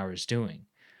 20 hours doing.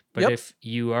 But Yep. if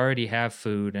you already have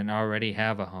food and already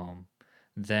have a home,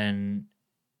 then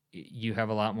you have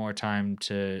a lot more time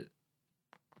to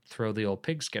throw the old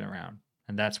pigskin around.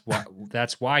 And that's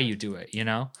why you do it,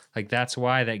 Like that's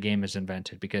why that game is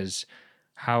invented, because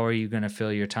how are you going to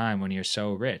fill your time when you're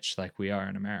so rich like we are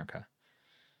in America?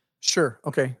 Sure.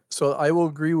 Okay. So I will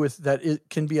agree with that. It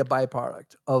can be a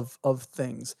byproduct of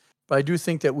things, but I do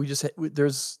think that we just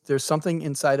there's something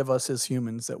inside of us as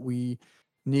humans that we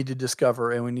need to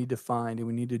discover and we need to find and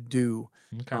we need to do.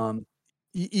 Okay.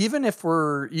 Even if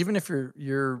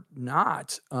you're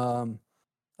not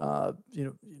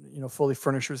fully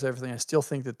furnished with everything, I still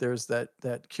think that there's that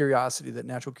curiosity, that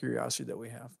natural curiosity that we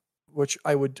have, which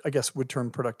I guess would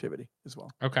term productivity as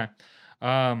well. Okay.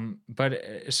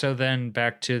 But so then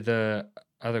back to the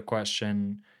other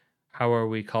question, how are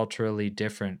we culturally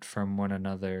different from one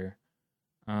another?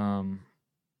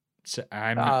 So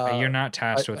you're Uh, not I,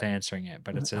 tasked with answering it,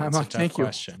 but it's I'm a tough thank you.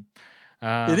 question.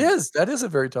 It is. That is a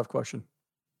very tough question.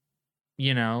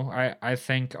 I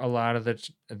think a lot of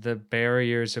the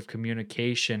barriers of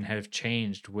communication have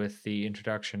changed with the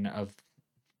introduction of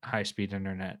high-speed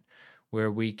internet,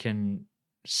 where we can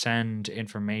send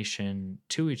information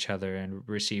to each other and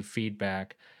receive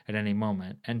feedback at any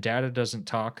moment. And data doesn't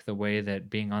talk the way that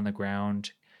being on the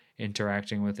ground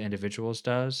interacting with individuals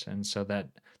does. And so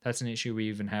that's an issue we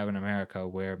even have in America,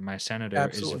 where my senator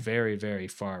is Absolutely. very, very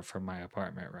far from my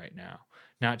apartment right now.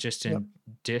 Not just Yep. in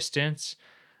distance,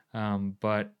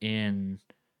 but in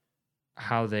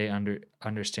how they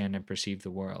understand and perceive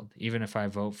the world. Even if I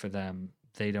vote for them,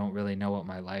 they don't really know what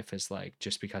my life is like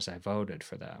just because I voted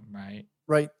for them, right?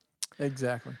 Right.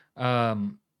 Exactly.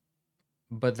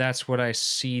 But that's what I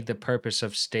see the purpose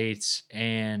of states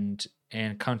and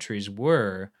countries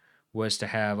was to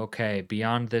have, okay,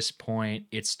 beyond this point,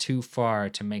 it's too far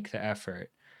to make the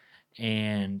effort,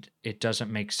 and it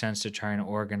doesn't make sense to try and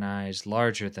organize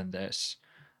larger than this.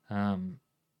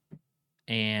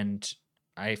 And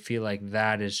I feel like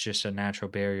that is just a natural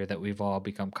barrier that we've all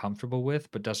become comfortable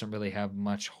with, but doesn't really have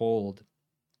much hold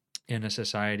in a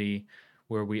society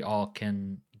where we all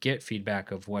can get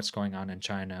feedback of what's going on in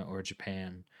China or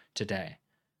Japan today.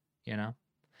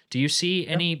 Do you see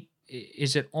Yep.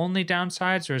 is it only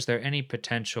downsides, or is there any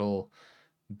potential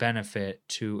benefit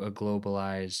to a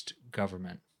globalized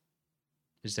government?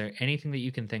 Is there anything that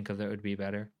you can think of that would be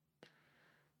better?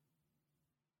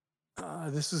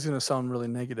 This is going to sound really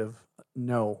negative.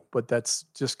 No, but that's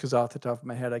just because off the top of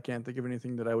my head, I can't think of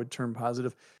anything that I would term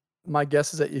positive. My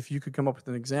guess is that if you could come up with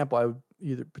an example, I would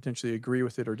either potentially agree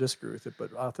with it or disagree with it.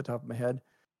 But off the top of my head,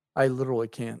 I literally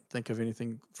can't think of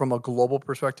anything from a global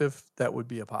perspective that would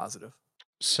be a positive.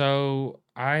 So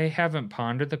I haven't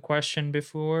pondered the question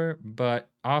before,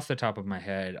 but off the top of my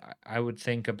head, I would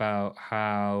think about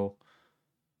how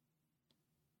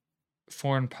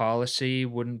foreign policy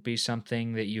wouldn't be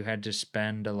something that you had to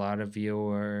spend a lot of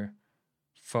your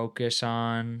focus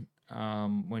on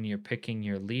when you're picking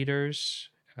your leaders.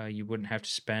 You wouldn't have to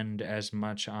spend as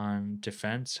much on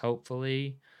defense,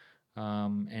 hopefully.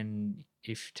 And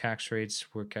if tax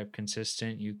rates were kept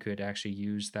consistent, you could actually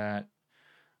use that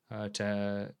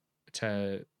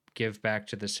to give back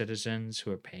to the citizens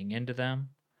who are paying into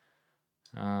them.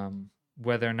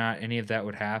 Whether or not any of that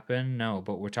would happen, no,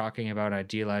 but we're talking about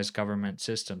idealized government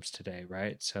systems today,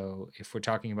 right? So if we're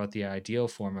talking about the ideal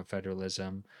form of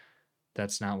federalism,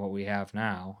 that's not what we have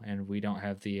now, and we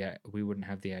wouldn't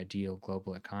have the ideal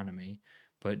global economy,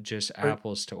 but just Right?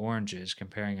 apples to oranges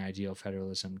comparing ideal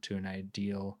federalism to an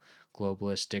ideal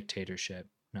globalist dictatorship.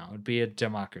 No, it would be a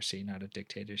democracy, not a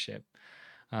dictatorship.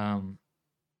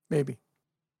 Maybe.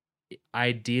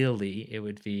 Ideally, it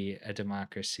would be a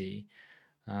democracy.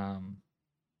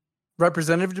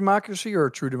 Representative democracy or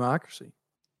a true democracy?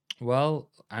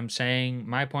 Well, I'm saying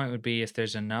my point would be if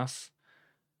there's enough,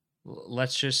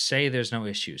 let's just say there's no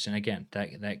issues, and again,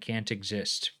 that can't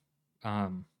exist.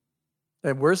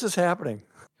 And where's this happening?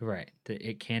 Right.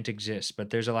 It can't exist, but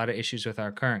there's a lot of issues with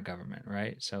our current government,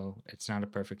 right? So it's not a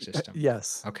perfect system.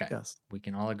 Yes, Okay. yes. We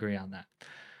can all agree on that.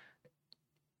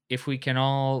 If we can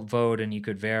all vote and you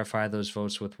could verify those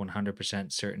votes with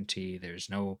 100% certainty, there's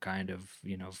no kind of,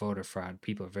 voter fraud.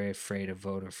 People are very afraid of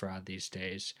voter fraud these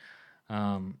days.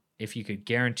 If you could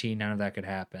guarantee none of that could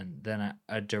happen, then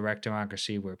a direct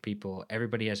democracy where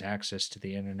everybody has access to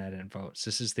the internet and votes.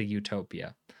 This is the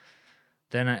utopia.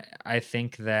 Then I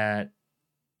think that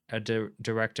a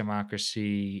direct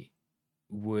democracy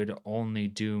would only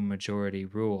do majority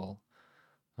rule.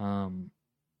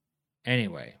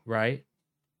 Anyway, right?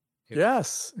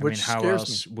 Yes, I mean, which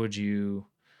scares me.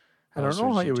 I don't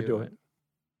know how you would do it.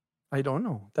 I don't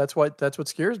know. That's what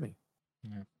scares me.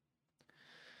 Yeah.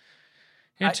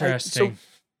 I- Interesting.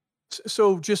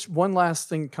 So just one last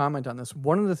thing, comment on this.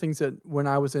 One of the things that when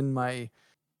I was in my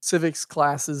civics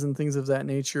classes and things of that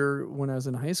nature when I was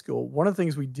in high school, one of the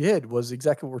things we did was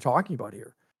exactly what we're talking about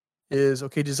here is,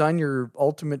 okay, design your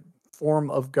ultimate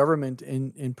form of government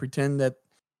and pretend that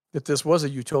this was a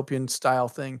utopian style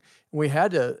thing. And we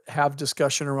had to have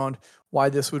discussion around why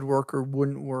this would work or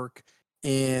wouldn't work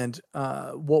and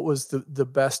what was the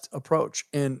best approach.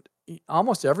 And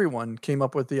almost everyone came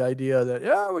up with the idea that,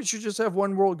 yeah, we should just have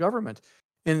one world government.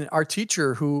 And our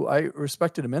teacher, who I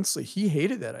respected immensely, he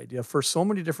hated that idea for so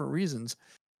many different reasons.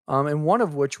 And one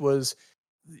of which was,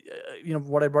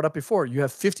 what I brought up before. You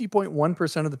have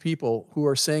 50.1% of the people who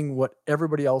are saying what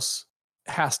everybody else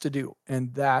has to do.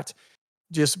 And that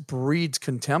just breeds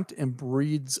contempt and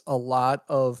breeds a lot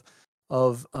of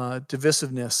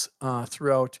divisiveness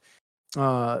throughout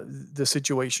the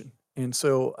situation. And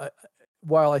so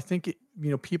while I think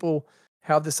people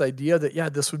have this idea that, yeah,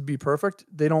 this would be perfect,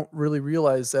 they don't really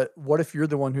realize that what if you're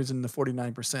the one who's in the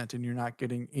 49% and you're not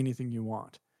getting anything you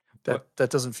want? That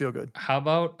doesn't feel good. How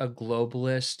about a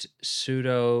globalist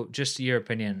just your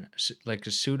opinion, like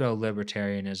a pseudo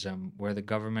libertarianism where the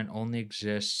government only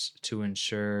exists to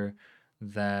ensure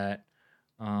that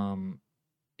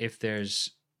if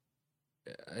there's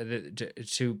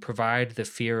to provide the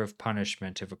fear of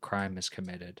punishment if a crime is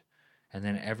committed, and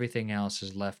then everything else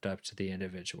is left up to the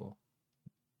individual.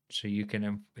 So you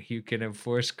can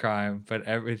enforce crime, but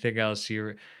everything else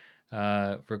you're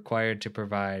required to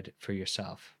provide for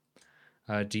yourself.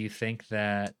 Do you think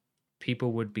that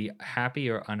people would be happy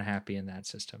or unhappy in that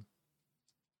system?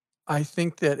 I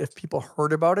think that if people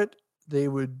heard about it, they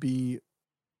would be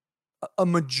a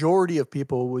majority of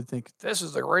people would think this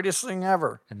is the greatest thing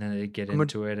ever. And then they get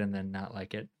into it and then not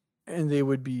like it. And they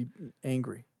would be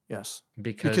angry. Yes.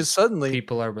 Because suddenly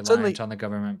people are reliant on the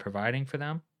government providing for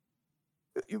them.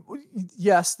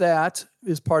 Yes, that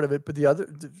is part of it. But the other,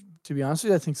 to be honest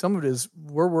with you, I think some of it is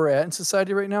where we're at in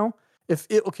society right now. If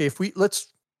we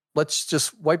let's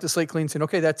just wipe the slate clean, saying,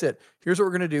 okay, that's it. Here's what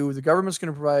we're going to do. The government's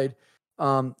going to provide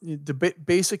the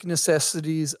basic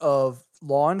necessities of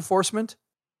law enforcement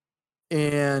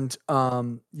and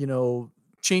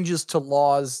changes to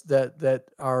laws that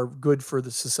are good for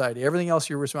the society. Everything else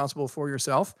you're responsible for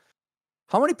yourself.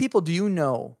 How many people do you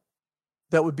know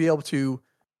that would be able to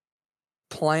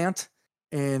plant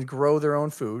and grow their own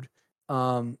food?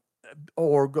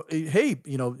 Or go, hey,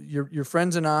 your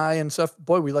friends and I and stuff,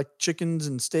 boy, we like chickens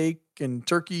and steak and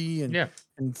turkey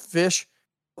and fish.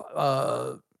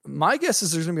 My guess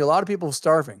is there's going to be a lot of people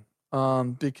starving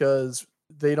because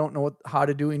they don't know how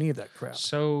to do any of that crap.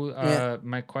 So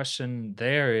my question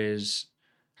there is,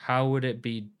 how would it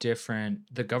be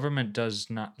different? The government does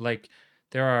not, like,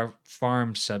 there are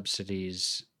farm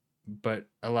subsidies, but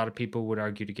a lot of people would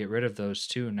argue to get rid of those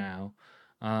too now.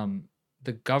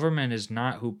 The government is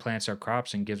not who plants our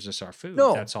crops and gives us our food.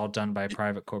 No. That's all done by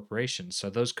private corporations.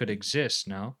 So those could exist,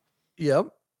 no? Yep,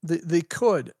 they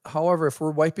could. However, if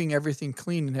we're wiping everything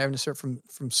clean and having to start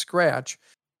from scratch,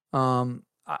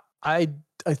 I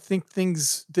think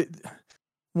things that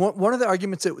one of the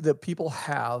arguments that people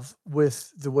have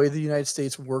with the way the United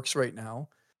States works right now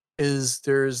is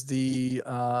there's the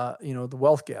the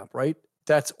wealth gap, right?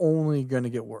 That's only going to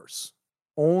get worse.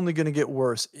 Only going to get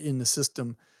worse in the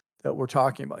system that we're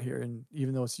talking about here. And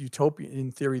even though it's utopian,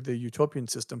 in theory, the utopian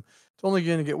system, it's only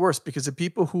going to get worse because the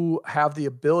people who have the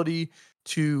ability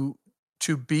to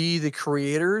be the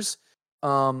creators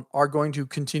are going to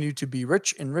continue to be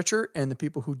rich and richer, and the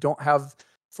people who don't have,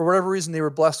 for whatever reason, they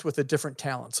were blessed with a different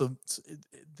talent, so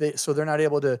they're not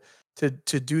able to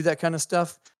do that kind of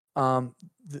stuff.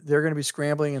 They're going to be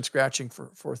scrambling and scratching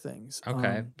for things.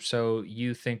 Okay, so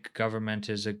you think government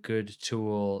is a good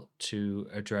tool to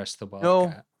address the wealth No,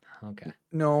 gap? Okay.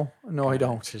 No, I Got it.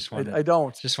 don't. Just I wanted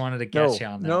don't. just wanted to guess No,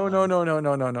 you on that no, no, one. no, no,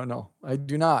 no, no, no, no. I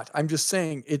do not. I'm just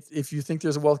saying, if you think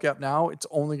there's a wealth gap now, it's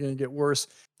only going to get worse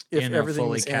if In a everything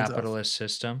fully is hands off. capitalist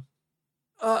system.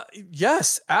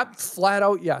 Yes, flat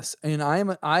out yes, and I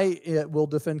will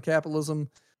defend capitalism,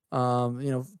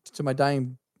 to my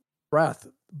dying breath.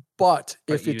 But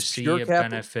But if you it's pure see a capital,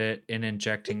 benefit in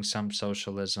injecting some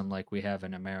socialism like we have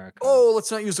in America. oh, let's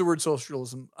not use the word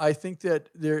socialism. I think that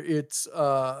there it's.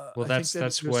 Well, I think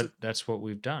that there's. that's what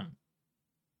we've done.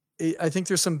 I think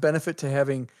there's some benefit to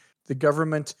having the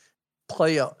government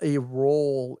play a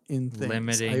role in things.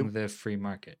 Limiting the free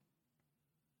market.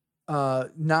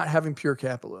 Not having pure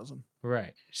capitalism.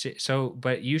 Right. So,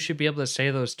 but you should be able to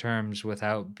say those terms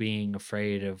without being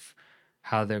afraid of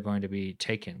how they're going to be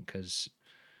taken. Because,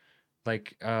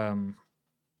 like, I'm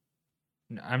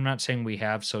not saying we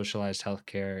have socialized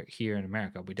healthcare here in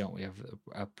America. We don't. We have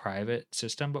a private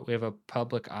system, but we have a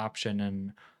public option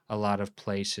in a lot of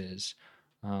places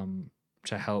um,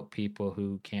 to help people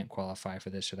who can't qualify for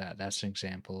this or that. That's an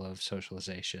example of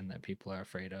socialization that people are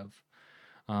afraid of.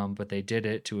 But they did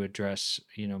it to address,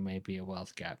 maybe a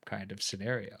wealth gap kind of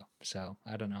scenario. So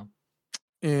I don't know.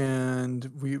 And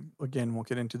we again won't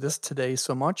get into this today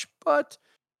so much, but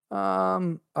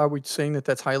are we saying that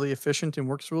that's highly efficient and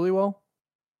works really well?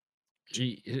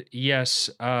 Yes,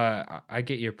 I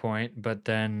get your point, but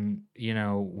then,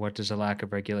 what does a lack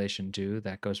of regulation do?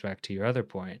 That goes back to your other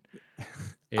point.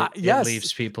 It Yes,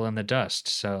 leaves people in the dust.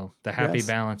 So the happy yes,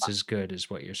 balance is good, is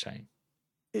what you're saying.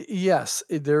 yes.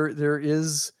 There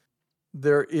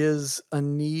is a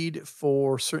need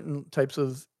for certain types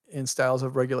of and styles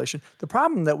of regulation. The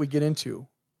problem that we get into,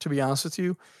 to be honest with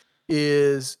you,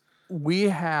 is we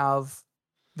have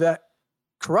that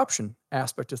corruption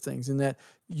aspect of things, in that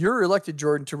you're elected,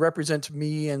 Jordan, to represent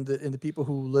me and the people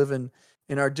who live in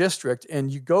our district, and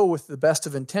you go with the best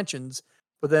of intentions,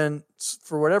 but then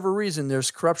for whatever reason there's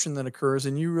corruption that occurs,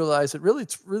 and you realize that really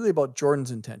it's really about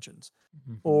Jordan's intentions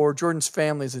Mhm. or Jordan's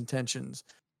family's intentions,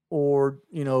 or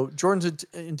Jordan's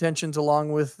intentions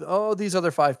along with these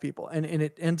other five people, and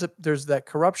it ends up there's that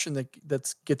corruption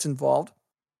that gets involved.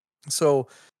 So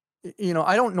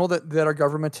I don't know that our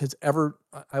government has ever.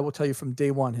 I will tell you from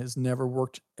day one has never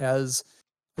worked as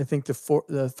I think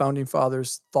the founding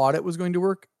fathers thought it was going to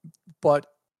work. But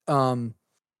um,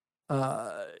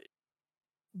 uh,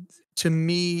 to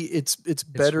me, it's It's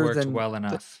better worked than well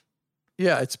enough.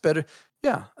 yeah, it's better.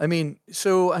 Yeah, I mean,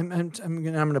 so I'm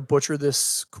gonna butcher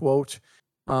this quote.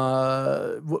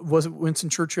 Was it Winston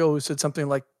Churchill who said something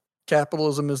like,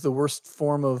 "Capitalism is the worst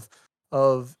form of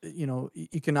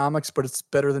economics, but it's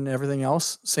better than everything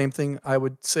else." Same thing I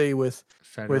would say with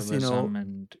Federalism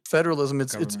and federalism.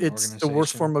 government It's the worst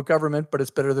organization. form of government, but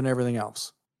it's better than everything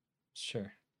else.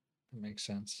 Sure. That makes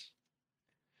sense.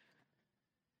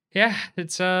 Yeah,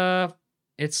 it's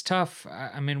tough.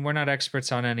 I mean, we're not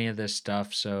experts on any of this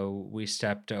stuff, so we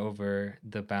stepped over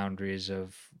the boundaries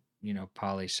of,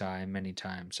 poli sci many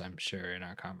times, I'm sure, in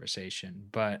our conversation.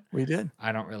 But We did.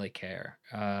 I don't really care,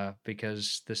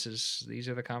 because these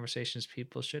are the conversations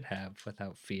people should have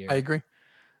without I fear. agree.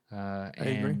 I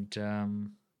agree.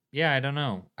 And yeah, I don't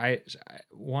know.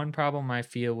 One problem I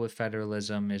feel with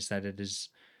federalism is that it is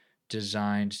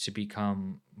designed to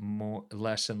become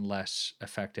less and less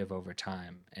effective over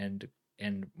time, and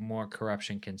more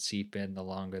corruption can seep in the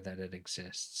longer that it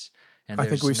exists, and I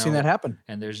think we've seen that happen.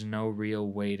 there's no real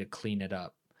way to clean it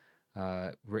up,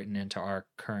 written into our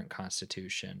current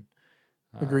constitution.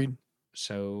 uh, Agreed.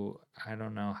 so I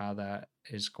don't know how that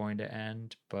is going to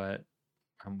end, but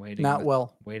I'm Not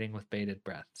well. waiting with bated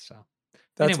breath. So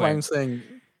That's why anyway, I'm saying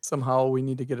somehow we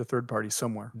need to get a third party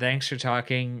somewhere. thanks for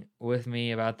talking with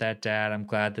me about that, Dad. I'm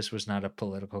glad this was not a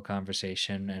political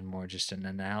conversation and more just an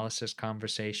analysis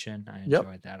conversation. I Yep.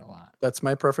 enjoyed that a lot. That's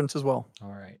my preference as well.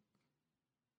 All right.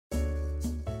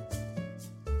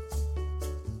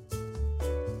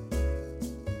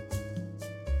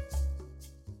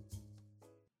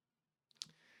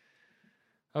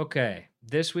 Okay.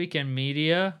 This week in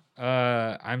media,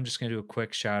 I'm just gonna do a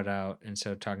quick shout out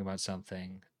instead of talking about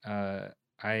something.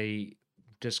 I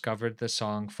discovered the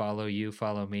song "Follow You,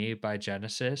 Follow Me" by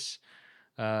Genesis,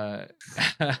 uh,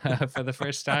 for the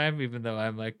first time, even though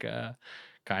I'm like,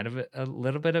 kind of a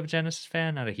little bit of a Genesis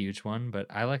fan, not a huge one, but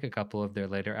I like a couple of their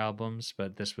later albums.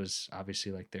 But this was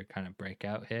obviously like their kind of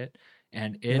breakout hit,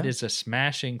 and it Yeah. is a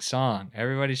smashing song.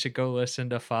 Everybody should go listen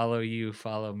to "Follow You,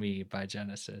 Follow Me" by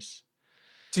Genesis.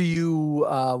 Do you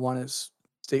want to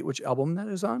state which album that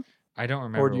is on, I don't or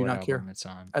remember do you what not care? album it's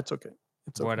on. That's okay.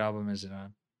 It's What okay. album is it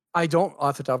on? I don't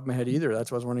off the top of my head either.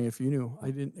 That's why I was wondering if you knew.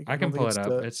 I didn't. I don't can think pull it's it up.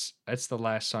 the. It's the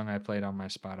last song I played on my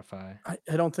Spotify. I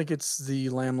don't think it's the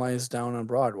Lamb Lies Down on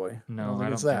Broadway. No, I I don't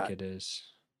don't think think it is.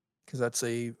 because that's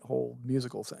a whole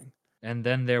musical thing. And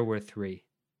then there were three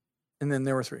And then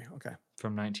there were three. Okay.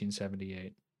 from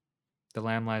 1978. The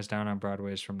Lamb Lies Down on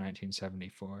Broadway is from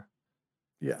 1974.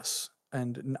 Yes,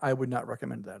 and I would not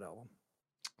recommend that album.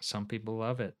 Some people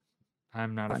love it.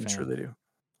 I'm not a fan. I'm sure they do.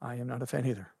 I am not a fan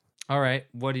either. All right.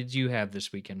 What did you have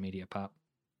this weekend, Media Pop?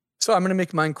 So I'm going to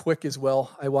make mine quick as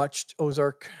well. I watched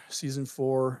Ozark season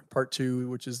 4, part 2,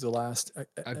 which is the last.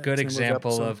 A good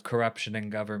example of corruption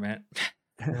in government.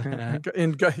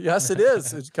 Yes, it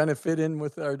is. It kind of fit in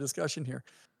with our discussion here.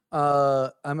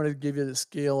 I'm going to give you the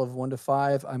scale of 1 to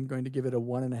 5. I'm going to give it a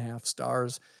 1.5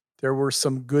 stars. There were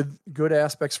some good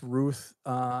aspects. Ruth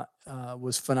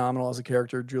was phenomenal as a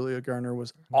character. Julia Garner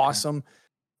was awesome.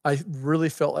 I really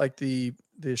felt like the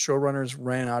showrunners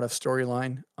ran out of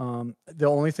storyline. The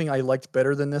only thing I liked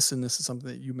better than this, and this is something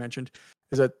that you mentioned,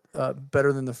 is that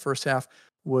better than the first half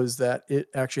was that it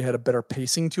actually had a better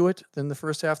pacing to it than the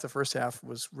first half. The first half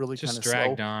was really kind of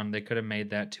dragged slow. on. They could have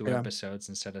made that 2 episodes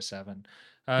instead of 7.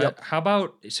 Yep. How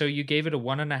about, so you gave it a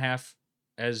 1.5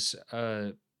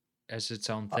 as its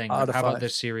own thing. Out of How about 5. the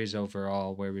series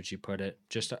overall? Where would you put it?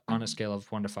 Just on a scale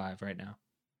of 1 to 5 right now.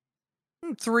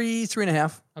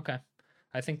 3.5. Okay.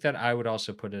 I think that I would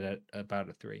also put it at about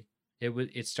a 3.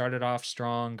 It started off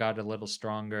strong, got a little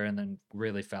stronger, and then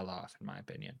really fell off, in my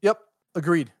opinion. Yep.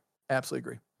 Agreed.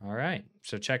 Absolutely agree. All right.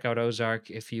 So check out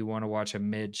Ozark if you want to watch a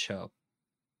mid show.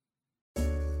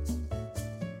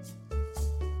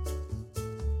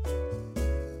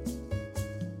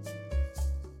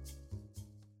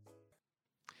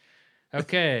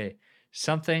 Okay.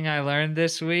 Something I learned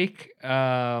this week.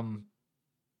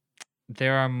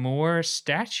 There are more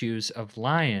statues of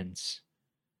lions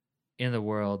in the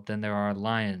world than there are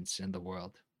lions in the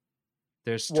world.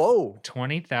 There's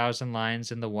 20,000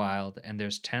 lions in the wild, and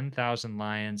there's 10,000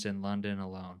 lions in London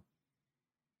alone.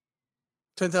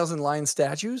 10,000 lion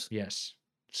statues? Yes.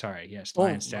 Sorry. Yes.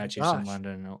 Lion statues in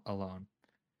London alone.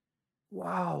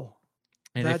 Wow.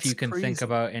 And if you can think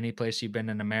about any place you've been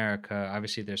in America,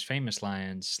 obviously there's famous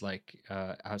lions like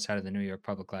outside of the New York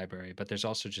Public Library, but there's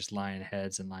also just lion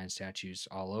heads and lion statues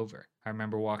all over. I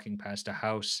remember walking past a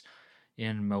house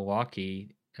in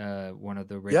Milwaukee, one of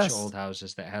the rich old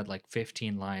houses that had like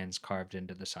 15 lions carved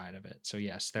into the side of it. So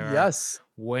yes, there are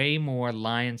way more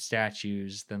lion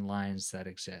statues than lions that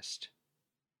exist.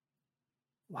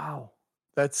 Wow.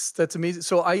 That's amazing.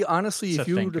 So I honestly, if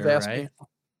you would have asked me,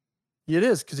 it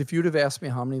is, because if you'd have asked me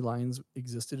how many lions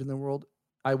existed in the world,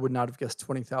 I would not have guessed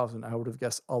 20,000. I would have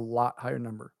guessed a lot higher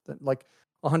number, than like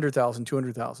 100,000,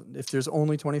 200,000. If there's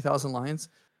only 20,000 lions,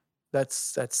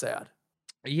 that's sad.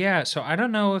 Yeah, so I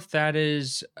don't know if that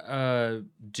is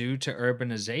due to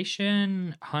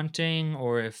urbanization, hunting,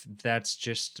 or if that's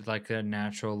just like a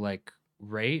natural like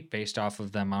rate based off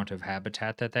of the amount of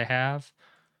habitat that they have.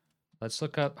 Let's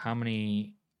look up how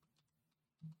many.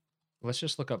 Let's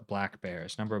just look up black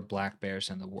bears, number of black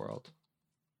bears in the world.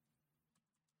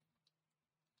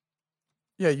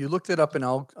 Yeah, you looked it up, and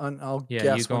I'll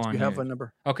guess once you have a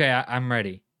number. Okay, I'm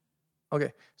ready.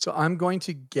 Okay, so I'm going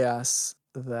to guess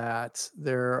that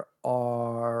there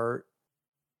are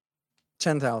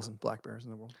 10,000 black bears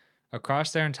in the world.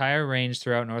 Across their entire range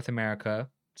throughout North America.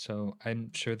 So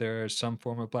I'm sure there is some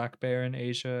form of black bear in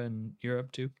Asia and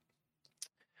Europe too.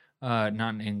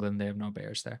 Not in England, they have no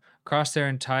bears there. Across their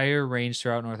entire range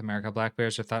throughout North America, black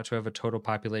bears are thought to have a total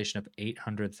population of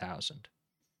 800,000.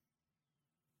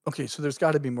 Okay, so there's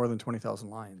got to be more than 20,000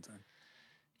 lions then.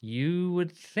 You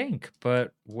would think,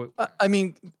 but I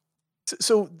mean,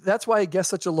 so that's why I guess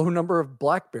such a low number of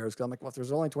black bears. Because I'm like, well, if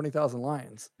there's only 20,000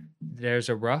 lions. There's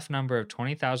a rough number of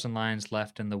 20,000 lions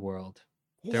left in the world.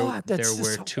 What? There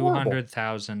were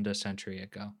 200,000 a century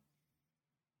ago.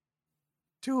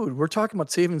 Dude, we're talking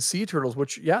about saving sea turtles,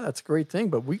 which, yeah, that's a great thing,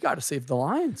 but we got to save the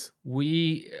lions.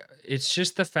 It's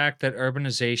just the fact that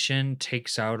urbanization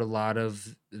takes out a lot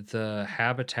of the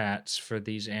habitats for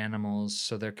these animals,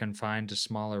 so they're confined to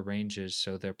smaller ranges,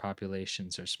 so their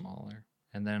populations are smaller.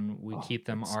 And then we keep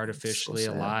them artificially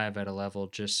alive at a level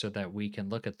just so that we can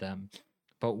look at them.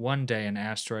 But one day an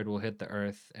asteroid will hit the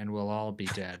Earth and we'll all be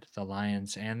dead, the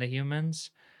lions and the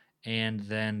humans, and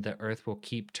then the Earth will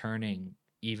keep turning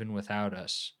even without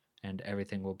us, and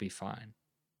everything will be fine.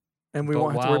 And we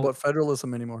won't have to worry about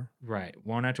federalism anymore. Right.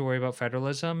 Won't have to worry about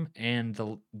federalism, and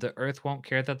the Earth won't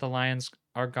care that the lions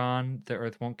are gone. The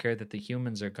Earth won't care that the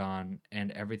humans are gone, and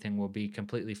everything will be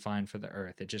completely fine for the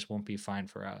Earth. It just won't be fine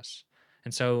for us.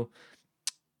 And so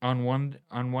on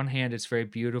one hand, it's very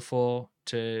beautiful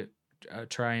to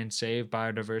try and save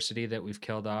biodiversity that we've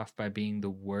killed off by being the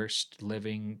worst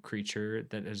living creature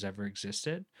that has ever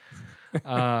existed.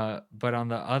 But on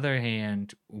the other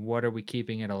hand, what are we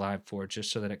keeping it alive for?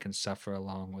 Just so that it can suffer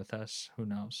along with us? Who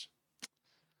knows?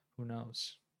 Who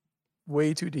knows?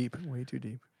 Way too deep. Way too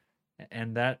deep.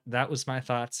 And that was my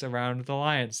thoughts around the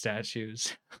lion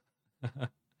statues.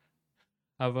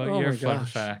 How about Oh your my fun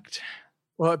gosh. fact?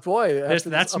 Well, boy,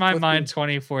 That's my mind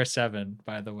 24/7.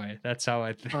 By the way, that's how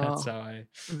I. That's how I.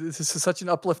 This is such an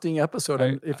uplifting episode, I-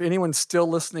 and if anyone's still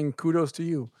listening, kudos to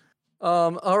you.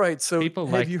 All right, so People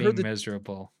have like you being heard the?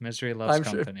 miserable. Misery loves I'm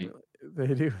sure company. they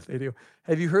do. They do.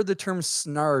 Have you heard the term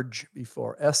snarge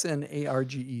before?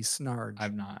 SNARGE, snarge.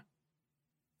 I've not.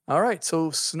 All right, so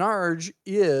snarge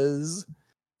is,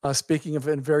 speaking of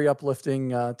a very uplifting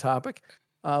topic,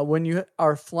 when you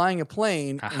are flying a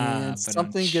plane and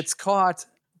something gets caught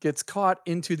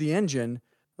into the engine,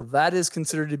 that is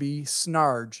considered to be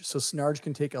snarge. So snarge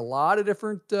can take a lot of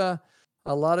different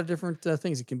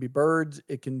things. It can be birds.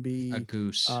 It can be A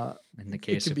goose. In the it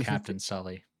case can of be Captain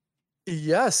Sully.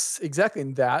 Yes, exactly.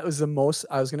 And that was the most.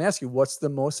 I was going to ask you, what's the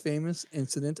most famous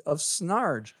incident of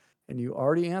snarge? And you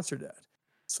already answered that.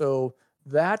 So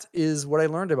that is what I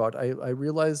learned about. I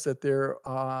realized that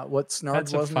what snarge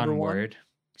That's a was, number fun one. word.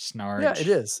 Snarge. Yeah, it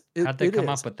is. How'd they come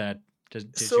is. up with that? Did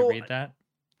you So- read that?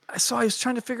 So I was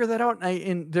trying to figure that out,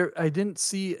 and I didn't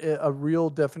see a real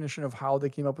definition of how they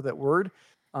came up with that word.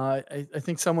 I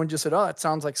think someone just said, "Oh, it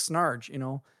sounds like snarge."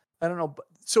 I don't know.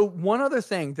 So one other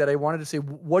thing that I wanted to say: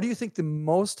 what do you think the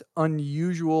most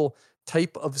unusual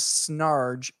type of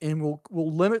snarge? And we'll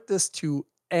limit this to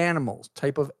animals.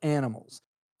 Type of animals.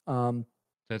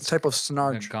 That's Type of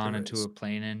snarge. gone there into is. a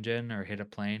plane engine or hit a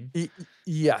plane.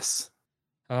 Yes.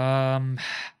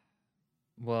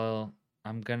 Well,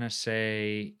 I'm gonna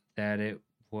say that it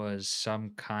was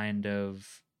some kind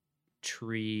of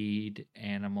treed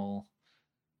animal,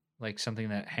 like something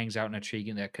that hangs out in a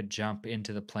tree that could jump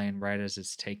into the plane right as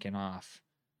it's taken off.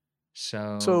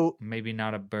 So maybe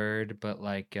not a bird, but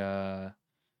like a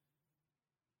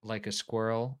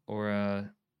squirrel or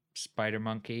a spider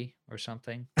monkey or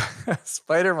something.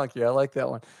 Spider monkey. I like that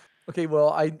one. Okay,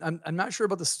 well, I'm not sure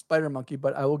about the spider monkey,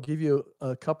 but I will give you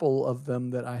a couple of them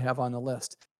that I have on the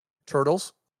list.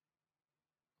 Turtles,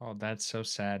 Oh, that's so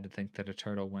sad to think that a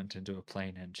turtle went into a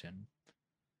plane engine.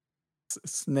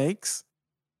 snakes,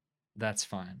 That's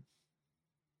fine.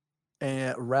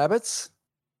 and rabbits,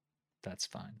 That's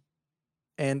fine.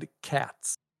 and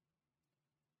cats.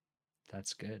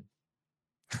 That's good.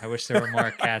 I wish there were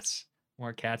more cats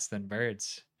than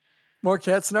birds. More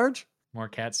cat snarge? More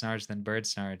cat snarge than bird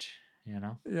snarge, you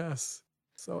know? Yes.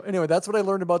 So anyway, that's what I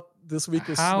learned about this week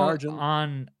with How snarge. And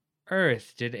on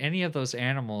earth did any of those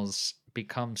animals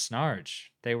become snarge?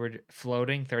 They were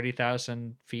floating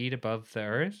 30,000 feet above the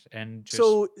earth and just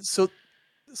so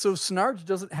snarge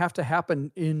doesn't have to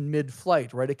happen in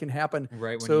mid-flight, right? It can happen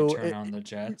right when so you turn on the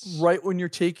jets. right when you're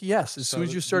taking. Yes, as soon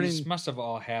as you're starting. These must have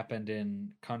all happened in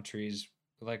countries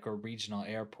like or regional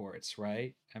airports,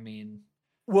 right? I mean,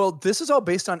 Well, this is all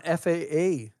based on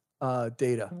FAA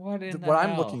data. what in the what I'm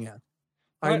hell? looking at.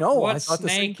 I know. What I thought the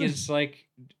same snake thing. is like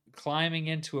climbing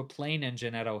into a plane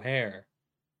engine at O'Hare?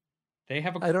 They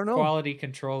have I a don't know. quality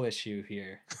control issue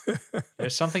here.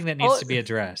 There's something that needs to be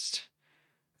addressed.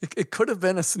 It could have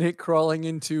been a snake crawling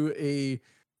into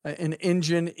an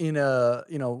engine in a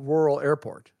rural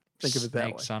airport. Think of it that way.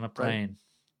 Snakes on a right? plane.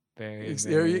 Very,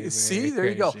 There you very, see. very There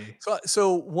you go. crazy.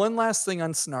 So one last thing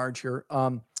on snarge here.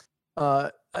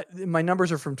 My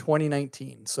numbers are from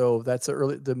 2019, so that's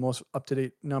the most up to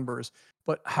date numbers.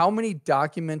 But how many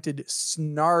documented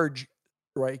snarge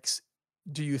strikes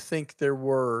do you think there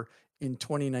were in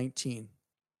 2019?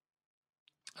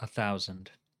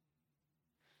 1,000.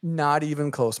 Not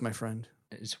even close, my friend.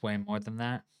 It's way more than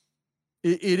that.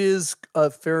 It is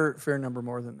a fair number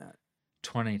more than that.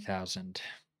 20,000.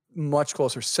 Much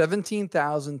closer.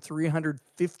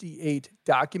 17,358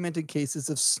 documented cases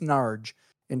of snarge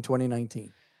in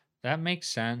 2019. That makes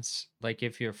sense. Like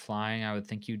if you're flying, I would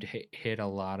think you'd hit a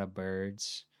lot of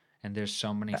birds. And there's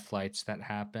so many flights that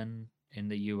happen in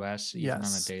the US even on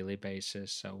a daily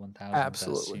basis. So 1,000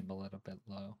 does seem a little bit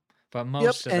low. But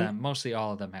mostly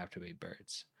all of them have to be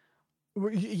birds.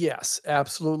 Yes,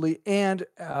 absolutely. And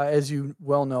as you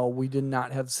well know, we did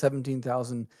not have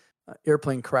 17,000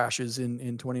 airplane crashes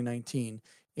in 2019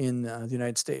 in the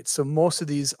United States. So most of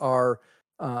these are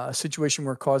a situation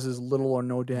where it causes little or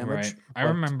no damage. Right. I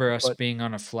remember us being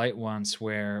on a flight once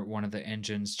where one of the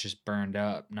engines just burned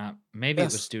up. Maybe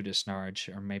it was due to snarge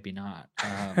or maybe not.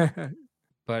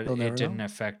 But it didn't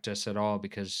affect us at all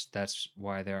because that's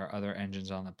why there are other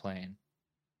engines on the plane.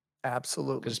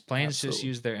 Absolutely. Because planes just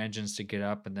use their engines to get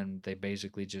up, and then they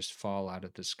basically just fall out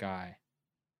of the sky.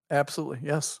 Absolutely.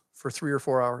 Yes. For 3 or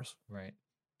 4 hours. Right.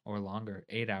 Or longer,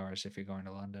 8 hours if you're going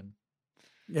to London.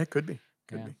 Yeah, could be.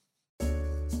 Could be.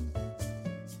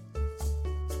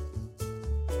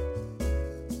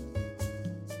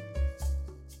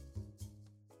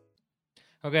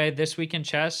 Okay, this week in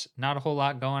chess, not a whole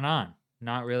lot going on.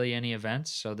 Not really any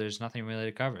events, so there's nothing really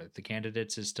to cover. The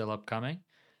candidates is still upcoming.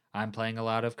 I'm playing a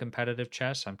lot of competitive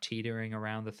chess. I'm teetering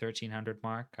around the 1300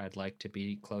 mark. I'd like to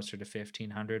be closer to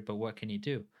 1500, but what can you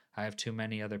do? I have too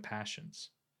many other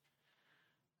passions.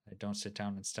 I don't sit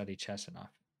down and study chess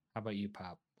enough. How about you,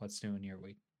 Pop? What's new in your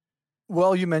week?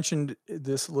 Well, you mentioned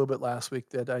this a little bit last week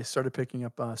that I started picking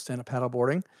up stand-up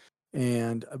paddleboarding,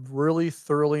 and I'm really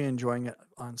thoroughly enjoying it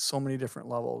on so many different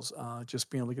levels. Just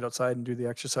being able to get outside and do the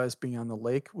exercise, being on the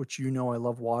lake, which I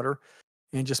love water,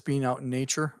 and just being out in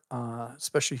nature,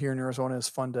 especially here in Arizona, is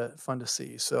fun to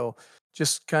see. So,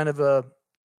 just kind of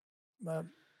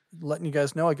letting you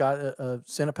guys know, I got a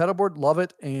stand-up paddleboard, love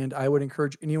it, and I would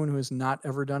encourage anyone who has not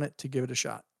ever done it to give it a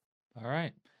shot. All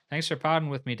right. Thanks for podding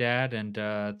with me, Dad, and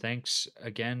thanks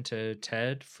again to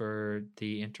Ted for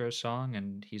the intro song,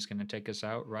 and he's going to take us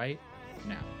out right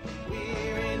now. We're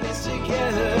in this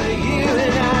together, you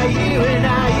and I, you and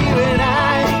I, you and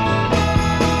I.